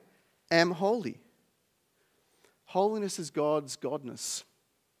I am holy. Holiness is God's godness.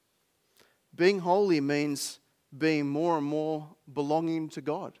 Being holy means being more and more belonging to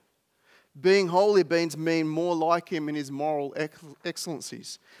God. Being holy means being more like him in his moral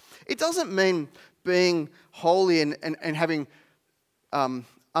excellencies. It doesn't mean being holy and having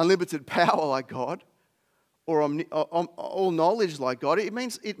unlimited power like God or all knowledge like God. It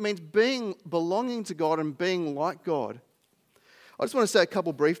means belonging to God and being like God. I just want to say a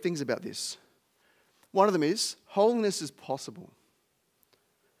couple brief things about this. One of them is, holiness is possible.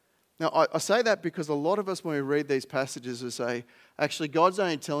 Now, I say that because a lot of us, when we read these passages, we say, actually, God's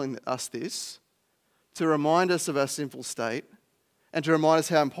only telling us this to remind us of our sinful state and to remind us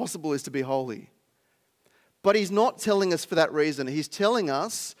how impossible it is to be holy. But he's not telling us for that reason. He's telling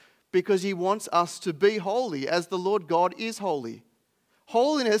us because he wants us to be holy as the Lord God is holy.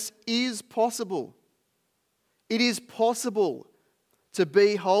 Holiness is possible. It is possible to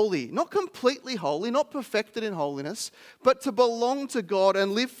be holy. Not completely holy, not perfected in holiness, but to belong to God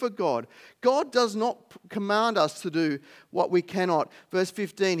and live for God. God does not command us to do what we cannot. Verse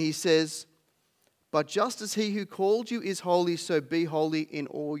 15, he says, "But just as he who called you is holy, so be holy in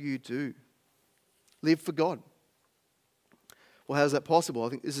all you do." Live for God. Well, how is that possible? I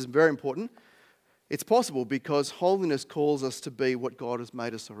think this is very important. It's possible because holiness calls us to be what God has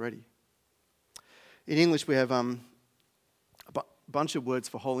made us already. In English, we have a bunch of words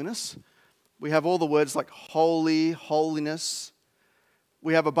for holiness. We have all the words like holy, holiness.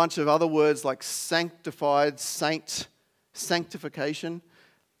 We have a bunch of other words like sanctified, saint, sanctification.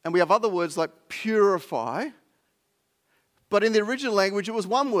 And we have other words like purify. But in the original language, it was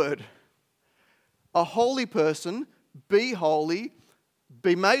one word. A holy person, be holy,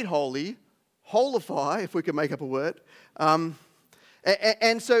 be made holy, holify, if we can make up a word. And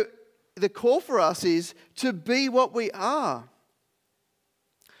so the call for us is to be what we are.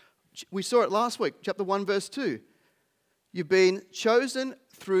 We saw it last week, chapter 1, verse 2. You've been chosen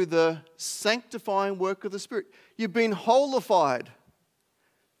through the sanctifying work of the Spirit. You've been holified.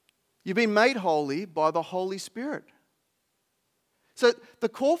 You've been made holy by the Holy Spirit. So the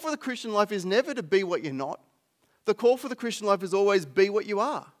call for the Christian life is never to be what you're not. The call for the Christian life is always be what you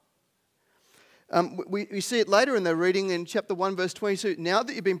are. We see it later in the reading in chapter 1, verse 22. Now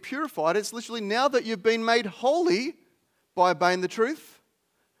that you've been purified, it's literally now that you've been made holy by obeying the truth,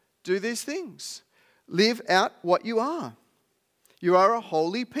 do these things. Live out what you are. You are a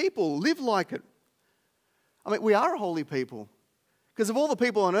holy people. Live like it. I mean, we are a holy people. Because of all the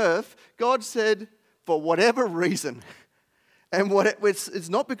people on earth, God said, for whatever reason, and it's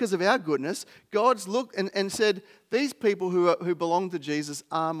not because of our goodness, God's looked and said, these people who belong to Jesus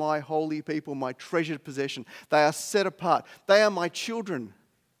are my holy people, my treasured possession. They are set apart. They are my children.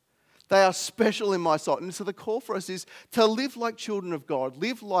 They are special in my sight. And so the call for us is to live like children of God,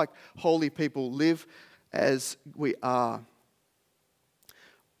 live like holy people, live as we are.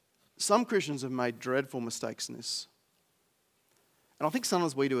 Some Christians have made dreadful mistakes in this. And I think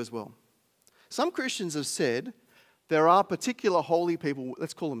sometimes we do as well. Some Christians have said, there are particular holy people,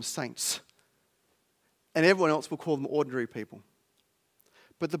 let's call them saints. And everyone else will call them ordinary people.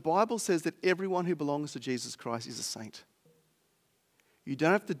 But the Bible says that everyone who belongs to Jesus Christ is a saint. You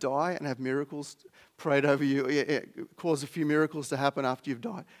don't have to die and have miracles prayed over you, cause a few miracles to happen after you've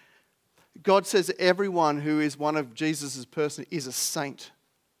died. God says that everyone who is one of Jesus' person is a saint.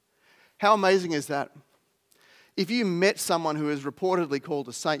 How amazing is that? If you met someone who is reportedly called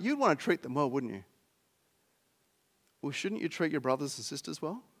a saint, you'd want to treat them well, wouldn't you? Well, shouldn't you treat your brothers and sisters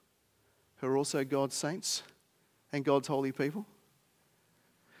well, who are also God's saints and God's holy people?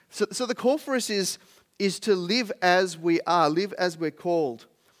 So the call for us is to live as we are, live as we're called.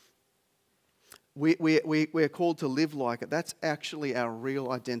 We're called to live like it. That's actually our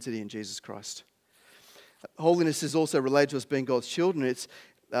real identity in Jesus Christ. Holiness is also related to us being God's children. It's,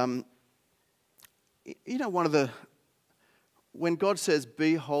 when God says,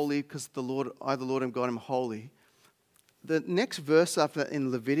 be holy because I, the Lord, am God, am holy, the next verse after that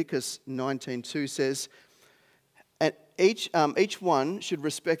in Leviticus 19:2 says, and each one should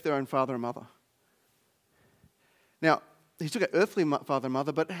respect their own father and mother. Now, he took an earthly father and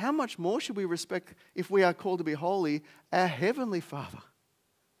mother, but how much more should we respect, if we are called to be holy, our heavenly Father?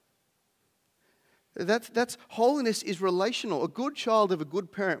 That's holiness is relational. A good child of a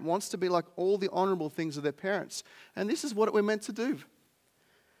good parent wants to be like all the honourable things of their parents. And this is what we're meant to do.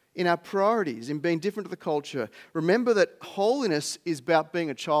 In our priorities, in being different to the culture, remember that holiness is about being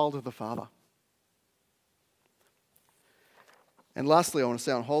a child of the Father. And lastly, I want to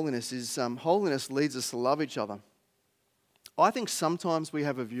say on holiness is holiness leads us to love each other. I think sometimes we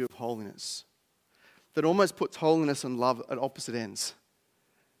have a view of holiness that almost puts holiness and love at opposite ends.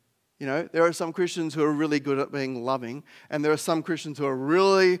 You know, there are some Christians who are really good at being loving, and there are some Christians who are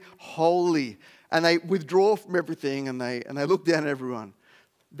really holy, and they withdraw from everything, and they look down at everyone.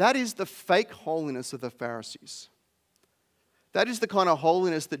 That is the fake holiness of the Pharisees. That is the kind of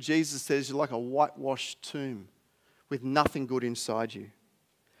holiness that Jesus says you're like a whitewashed tomb with nothing good inside you.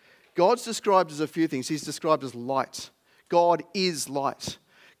 God's described as a few things. He's described as light. God is light.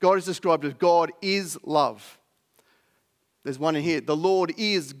 God is described as God is love. There's one in here. The Lord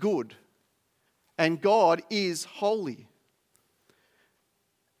is good. And God is holy.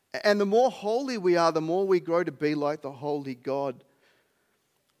 And the more holy we are, the more we grow to be like the holy God.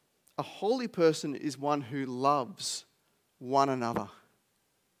 A holy person is one who loves one another.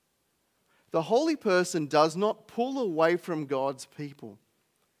 The holy person does not pull away from God's people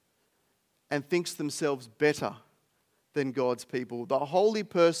and thinks themselves better than God's people. The holy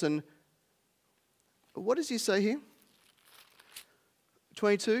person, what does he say here?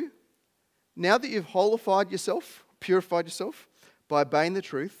 22. Now that you've holified yourself, purified yourself by obeying the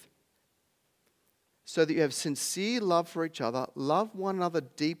truth, so that you have sincere love for each other, love one another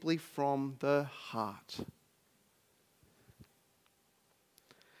deeply from the heart.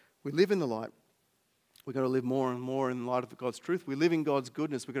 We live in the light. We've got to live more and more in light of God's truth. We live in God's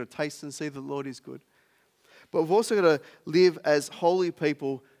goodness. We've got to taste and see that the Lord is good. But we've also got to live as holy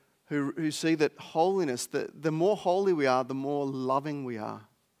people who see that holiness, the more holy we are, the more loving we are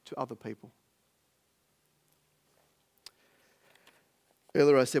to other people.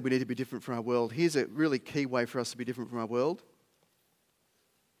 Earlier I said we need to be different from our world. Here's a really key way for us to be different from our world.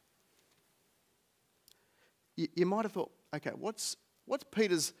 You might have thought, okay, what's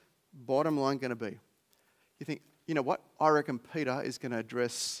Peter's bottom line going to be? You think, you know what? I reckon Peter is going to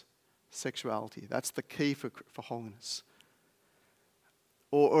address sexuality. That's the key for holiness.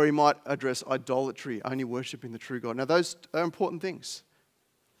 Or he might address idolatry, only worshipping the true God. Now those are important things.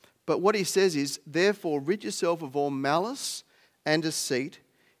 But what he says is, therefore rid yourself of all malice and deceit,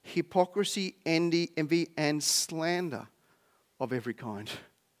 hypocrisy, envy, and slander of every kind.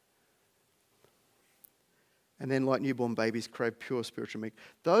 And then, like newborn babies, crave pure spiritual milk.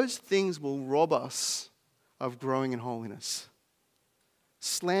 Those things will rob us of growing in holiness.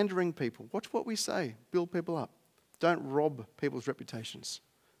 Slandering people. Watch what we say. Build people up. Don't rob people's reputations.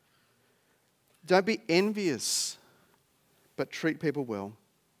 Don't be envious, but treat people well.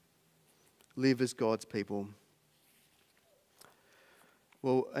 Live as God's people.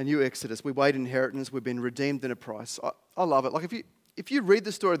 Well, a new Exodus. We wait inheritance. We've been redeemed in a price. I love it. Like if you read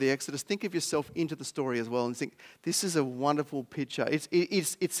the story of the Exodus, think of yourself into the story as well and think, this is a wonderful picture.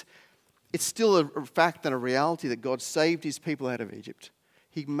 It's still a fact and a reality that God saved his people out of Egypt.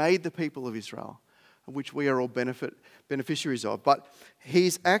 He made the people of Israel, of which we are all beneficiaries of. But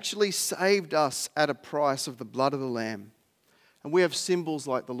he's actually saved us at a price of the blood of the Lamb. And we have symbols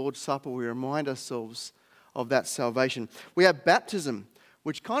like the Lord's Supper. We remind ourselves of that salvation. We have baptism,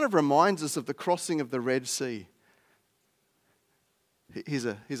 which kind of reminds us of the crossing of the Red Sea. Here's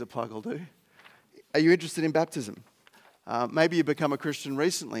a plug I'll do. Are you interested in baptism? Maybe you've become a Christian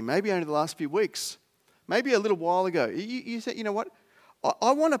recently. Maybe only the last few weeks. Maybe a little while ago. You said, you know what?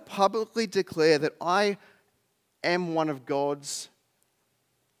 I want to publicly declare that I am one of God's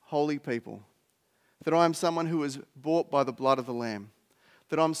holy people. That I am someone who is bought by the blood of the Lamb.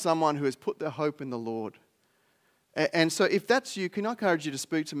 That I'm someone who has put their hope in the Lord. And so if that's you, can I encourage you to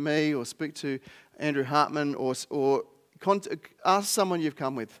speak to me or speak to Andrew Hartman or ask someone you've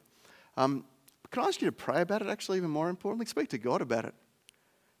come with. Can I ask you to pray about it, actually, even more importantly? Speak to God about it.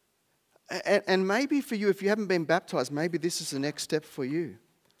 And maybe for you, if you haven't been baptized, maybe this is the next step for you.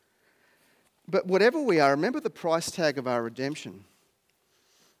 But whatever we are, remember the price tag of our redemption.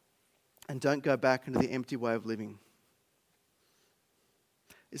 And don't go back into the empty way of living.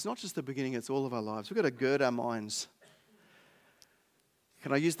 It's not just the beginning, it's all of our lives. We've got to gird our minds.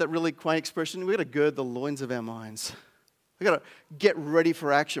 Can I use that really quaint expression? We've got to gird the loins of our minds. We've got to get ready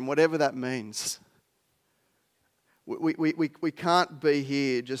for action, whatever that means. We can't be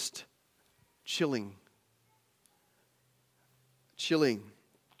here just chilling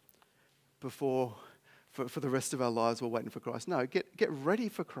before, for the rest of our lives, we're waiting for Christ. No, get ready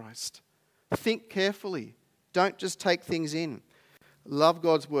for Christ. Think carefully. Don't just take things in. Love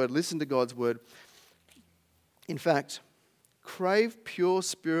God's word. Listen to God's word. In fact, crave pure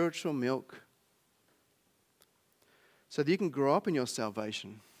spiritual milk so that you can grow up in your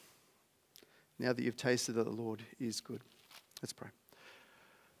salvation now that you've tasted that the Lord is good. Let's pray.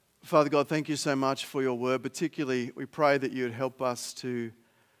 Father God, thank you so much for your word. Particularly, we pray that you would help us to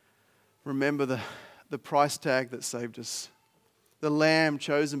remember the price tag that saved us, the Lamb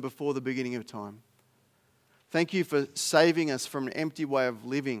chosen before the beginning of time. Thank you for saving us from an empty way of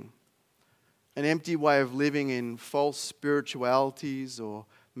living in false spiritualities or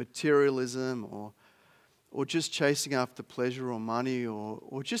materialism or just chasing after pleasure or money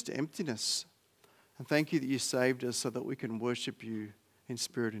or just emptiness. And thank you that you saved us so that we can worship you in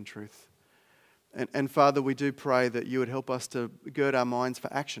spirit and truth. And Father, we do pray that you would help us to gird our minds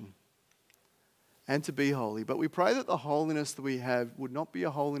for action and to be holy. But we pray that the holiness that we have would not be a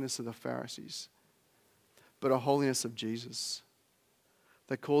holiness of the Pharisees, but a holiness of Jesus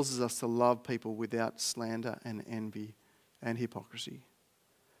that causes us to love people without slander and envy and hypocrisy,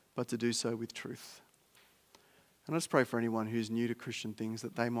 but to do so with truth. And let's pray for anyone who's new to Christian things,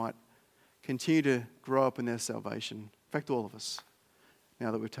 that they might continue to grow up in their salvation. In fact, all of us,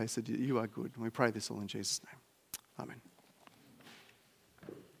 now that we've tasted you are good. And we pray this all in Jesus' name. Amen.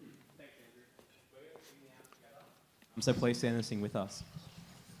 So please stand and sing with us.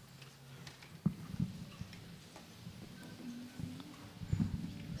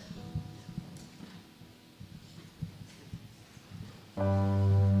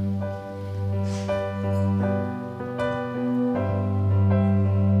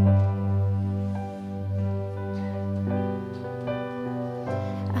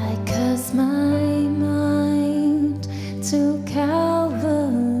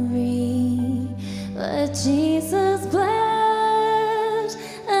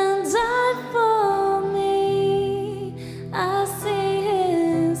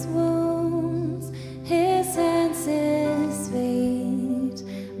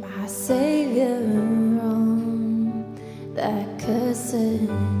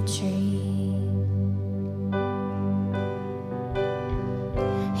 tree.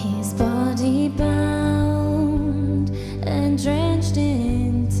 His body bound and drenched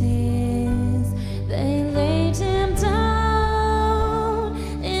in tears, they laid him down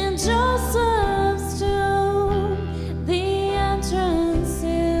in Joseph's tomb, the entrance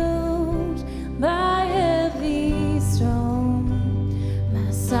sealed by heavy stone.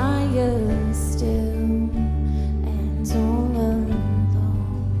 Messiah still and all alone.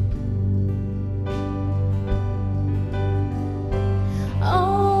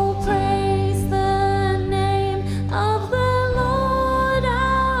 Oh, praise the name of the Lord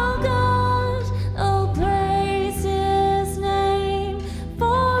our God. Oh, praise His name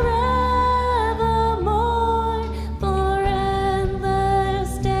forevermore. For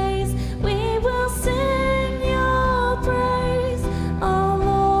endless days we will sing Your praise, oh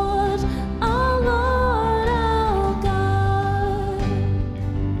Lord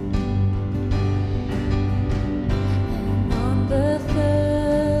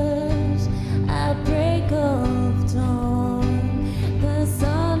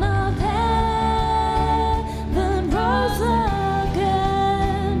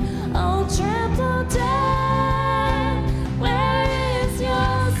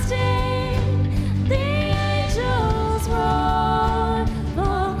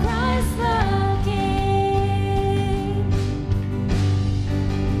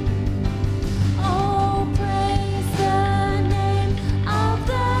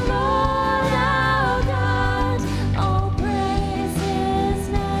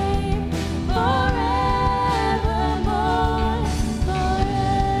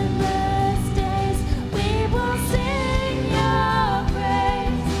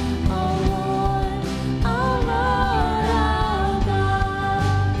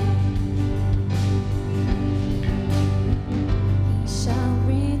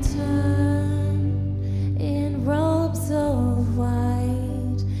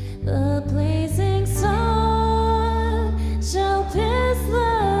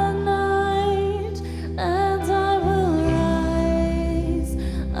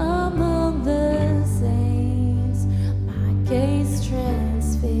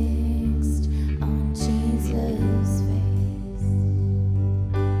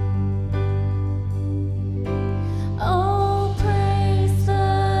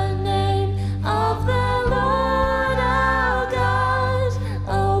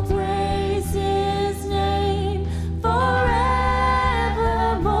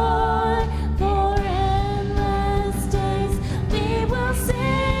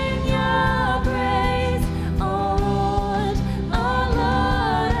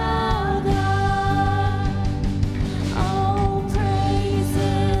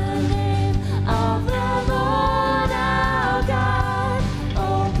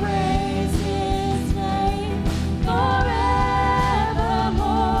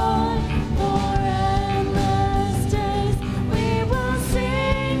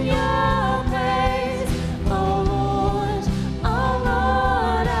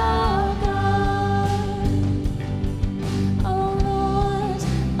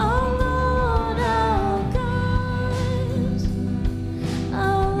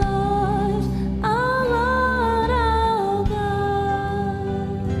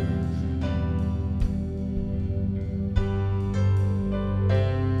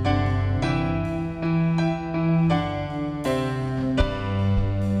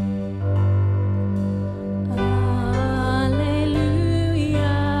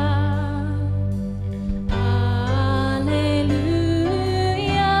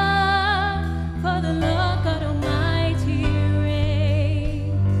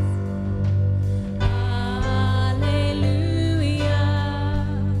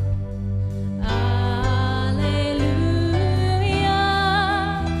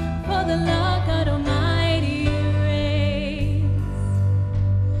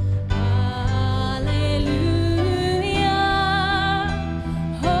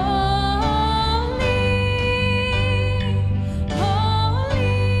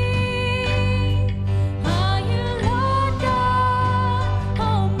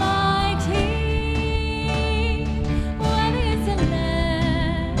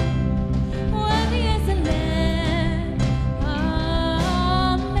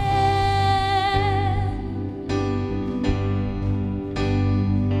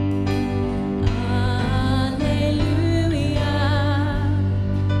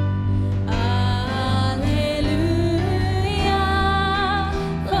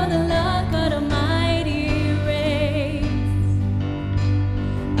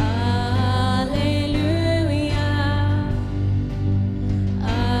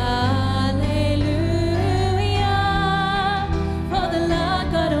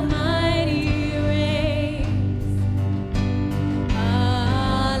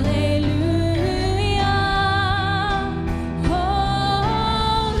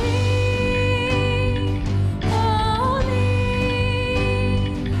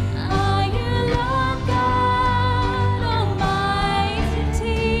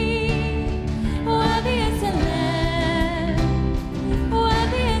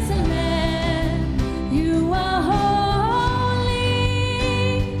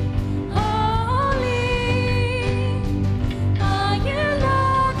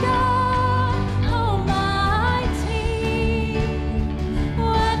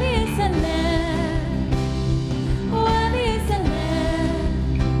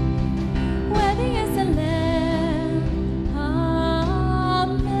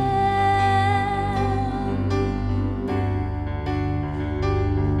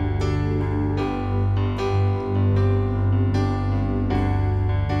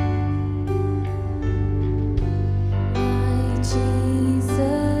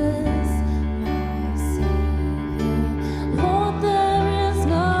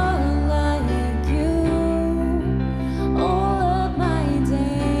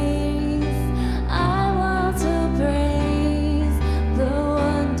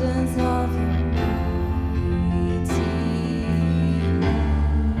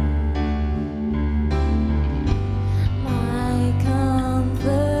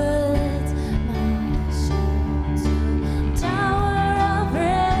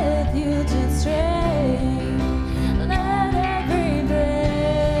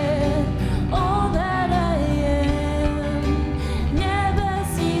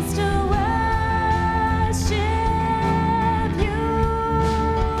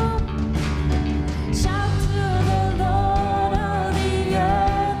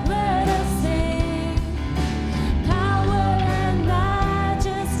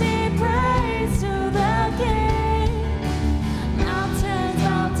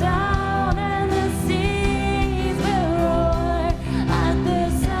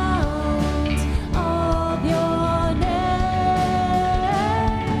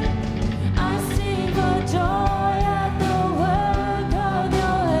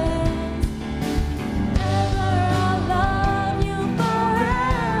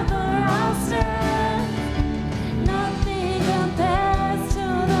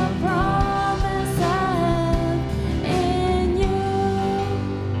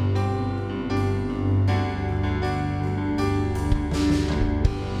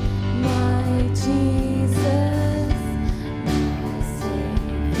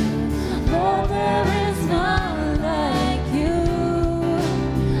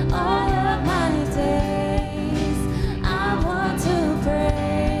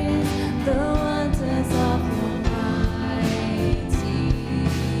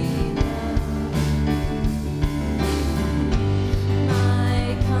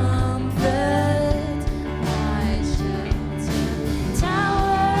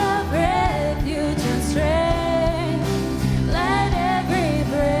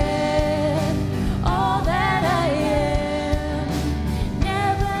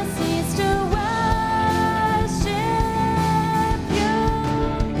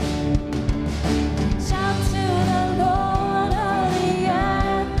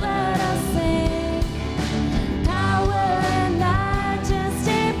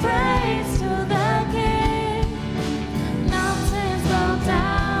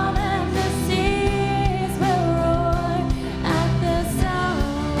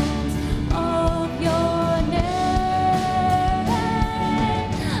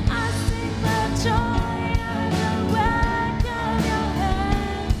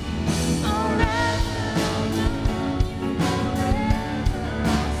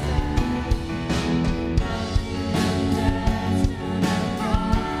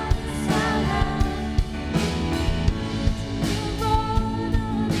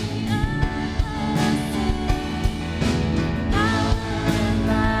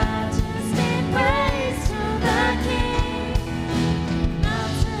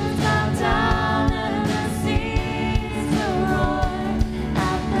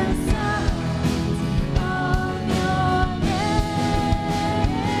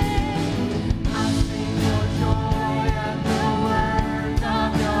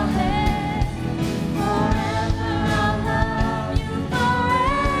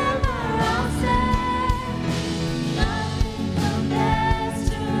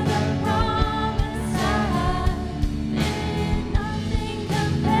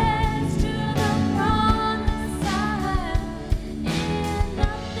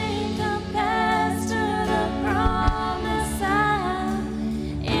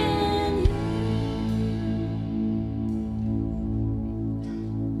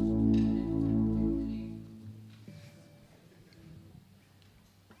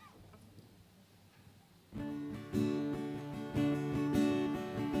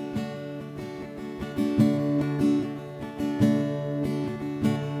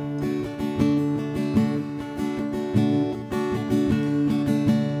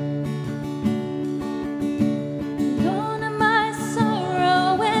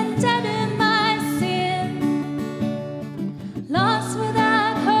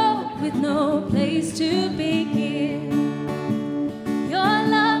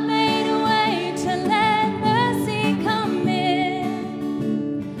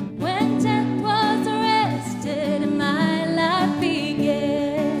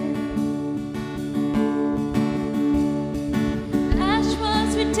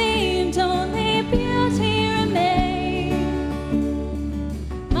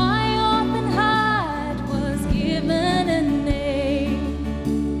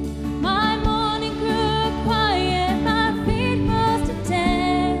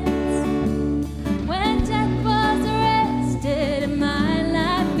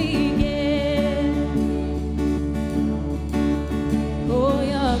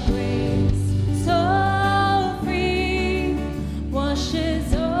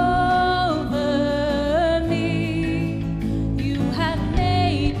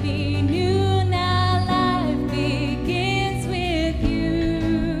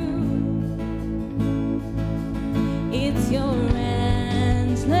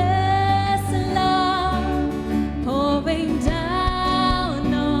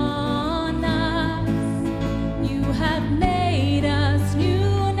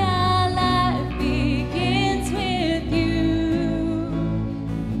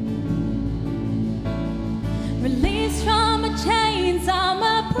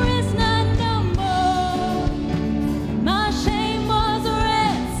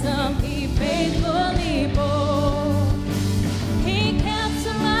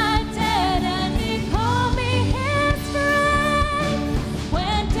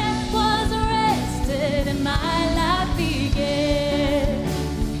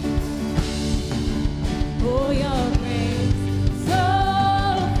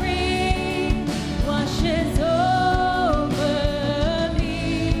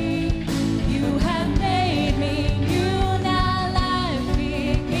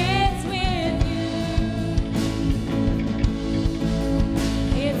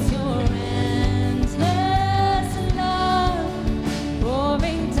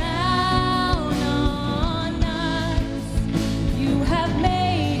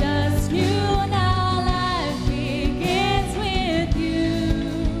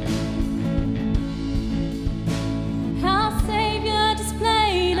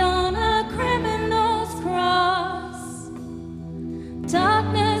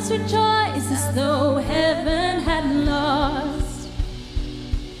darkness rejoiced as though heaven had lost.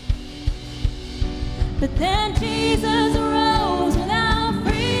 But then Jesus rose with our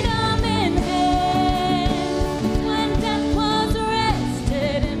freedom in hand. When death was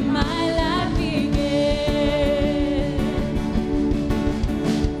arrested and my life began.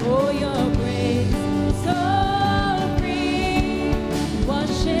 Oh, your grace so free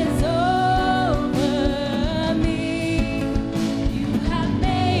washes over me. You have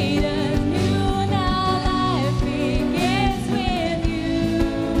made us new, now life begins with you.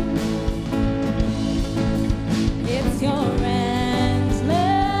 It's your endless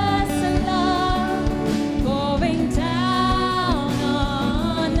love pouring down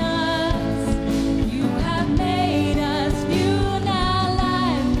on us. You have made us new, now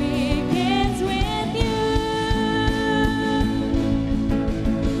life begins with you.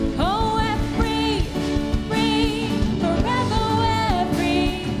 Oh, we're free, free, forever we're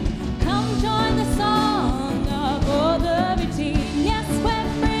free. Come join the song of all the redeemed. Yes, we're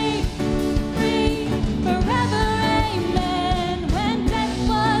free, free, forever, amen. When death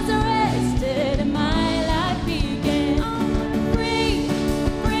was arrested and my life began. Free,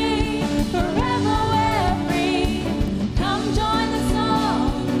 free, forever we're free. Come join the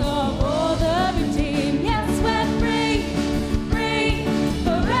song of all the redeemed. Yes, we're free, free,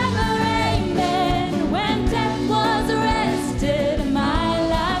 forever, amen. When death was arrested and my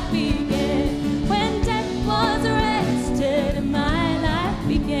life began. When death was arrested and my life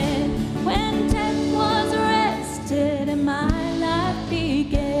began. When death was arrested and my life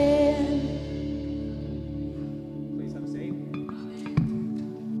began. Please have a seat.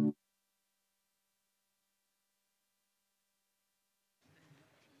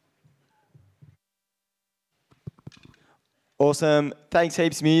 Awesome. Thanks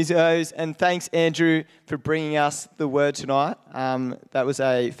heaps, musos, and thanks, Andrew, for bringing us the word tonight. That was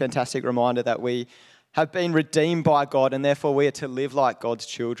a fantastic reminder that we have been redeemed by God, and therefore we are to live like God's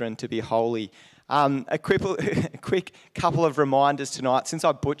children, to be holy. A quick couple of reminders tonight, since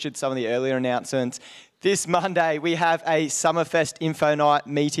I butchered some of the earlier announcements. This Monday, we have a Summerfest Info Night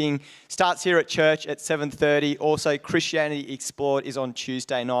meeting. Starts here at church at 7:30. Also, Christianity Explored is on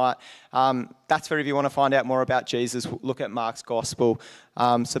Tuesday night. That's for if you want to find out more about Jesus, look at Mark's Gospel.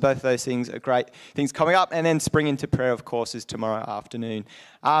 So both of those things are great things coming up. And then Spring into Prayer, of course, is tomorrow afternoon.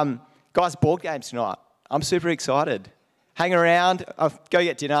 Guys, board games tonight. I'm super excited. Hang around, go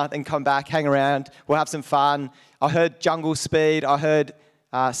get dinner, then come back, hang around. We'll have some fun. I heard Jungle Speed. I heard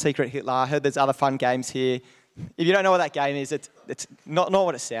Secret Hitler. I heard there's other fun games here. If you don't know what that game is, it's not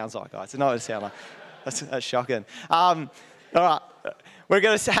what it sounds like, guys. It's not what it sounds like. That's shocking. All right. We're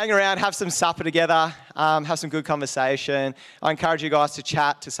going to hang around, have some supper together, have some good conversation. I encourage you guys to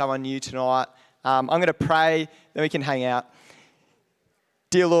chat to someone new tonight. I'm going to pray, then we can hang out.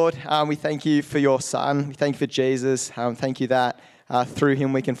 Dear Lord, we thank you for your Son. We thank you for Jesus. Thank you that through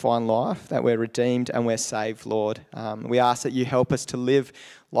him we can find life, that we're redeemed and we're saved, Lord. We ask that you help us to live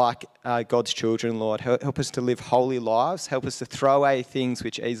like God's children, Lord. Help us to live holy lives. Help us to throw away things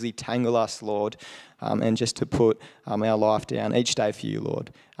which easily tangle us, Lord, and just to put our life down each day for you,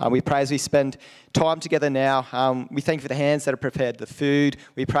 Lord. We pray as we spend time together now. We thank you for the hands that have prepared the food.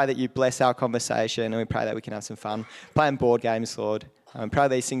 We pray that you bless our conversation, and we pray that we can have some fun playing board games, Lord. Pray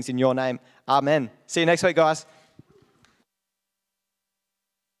these things in your name. Amen. See you next week, guys.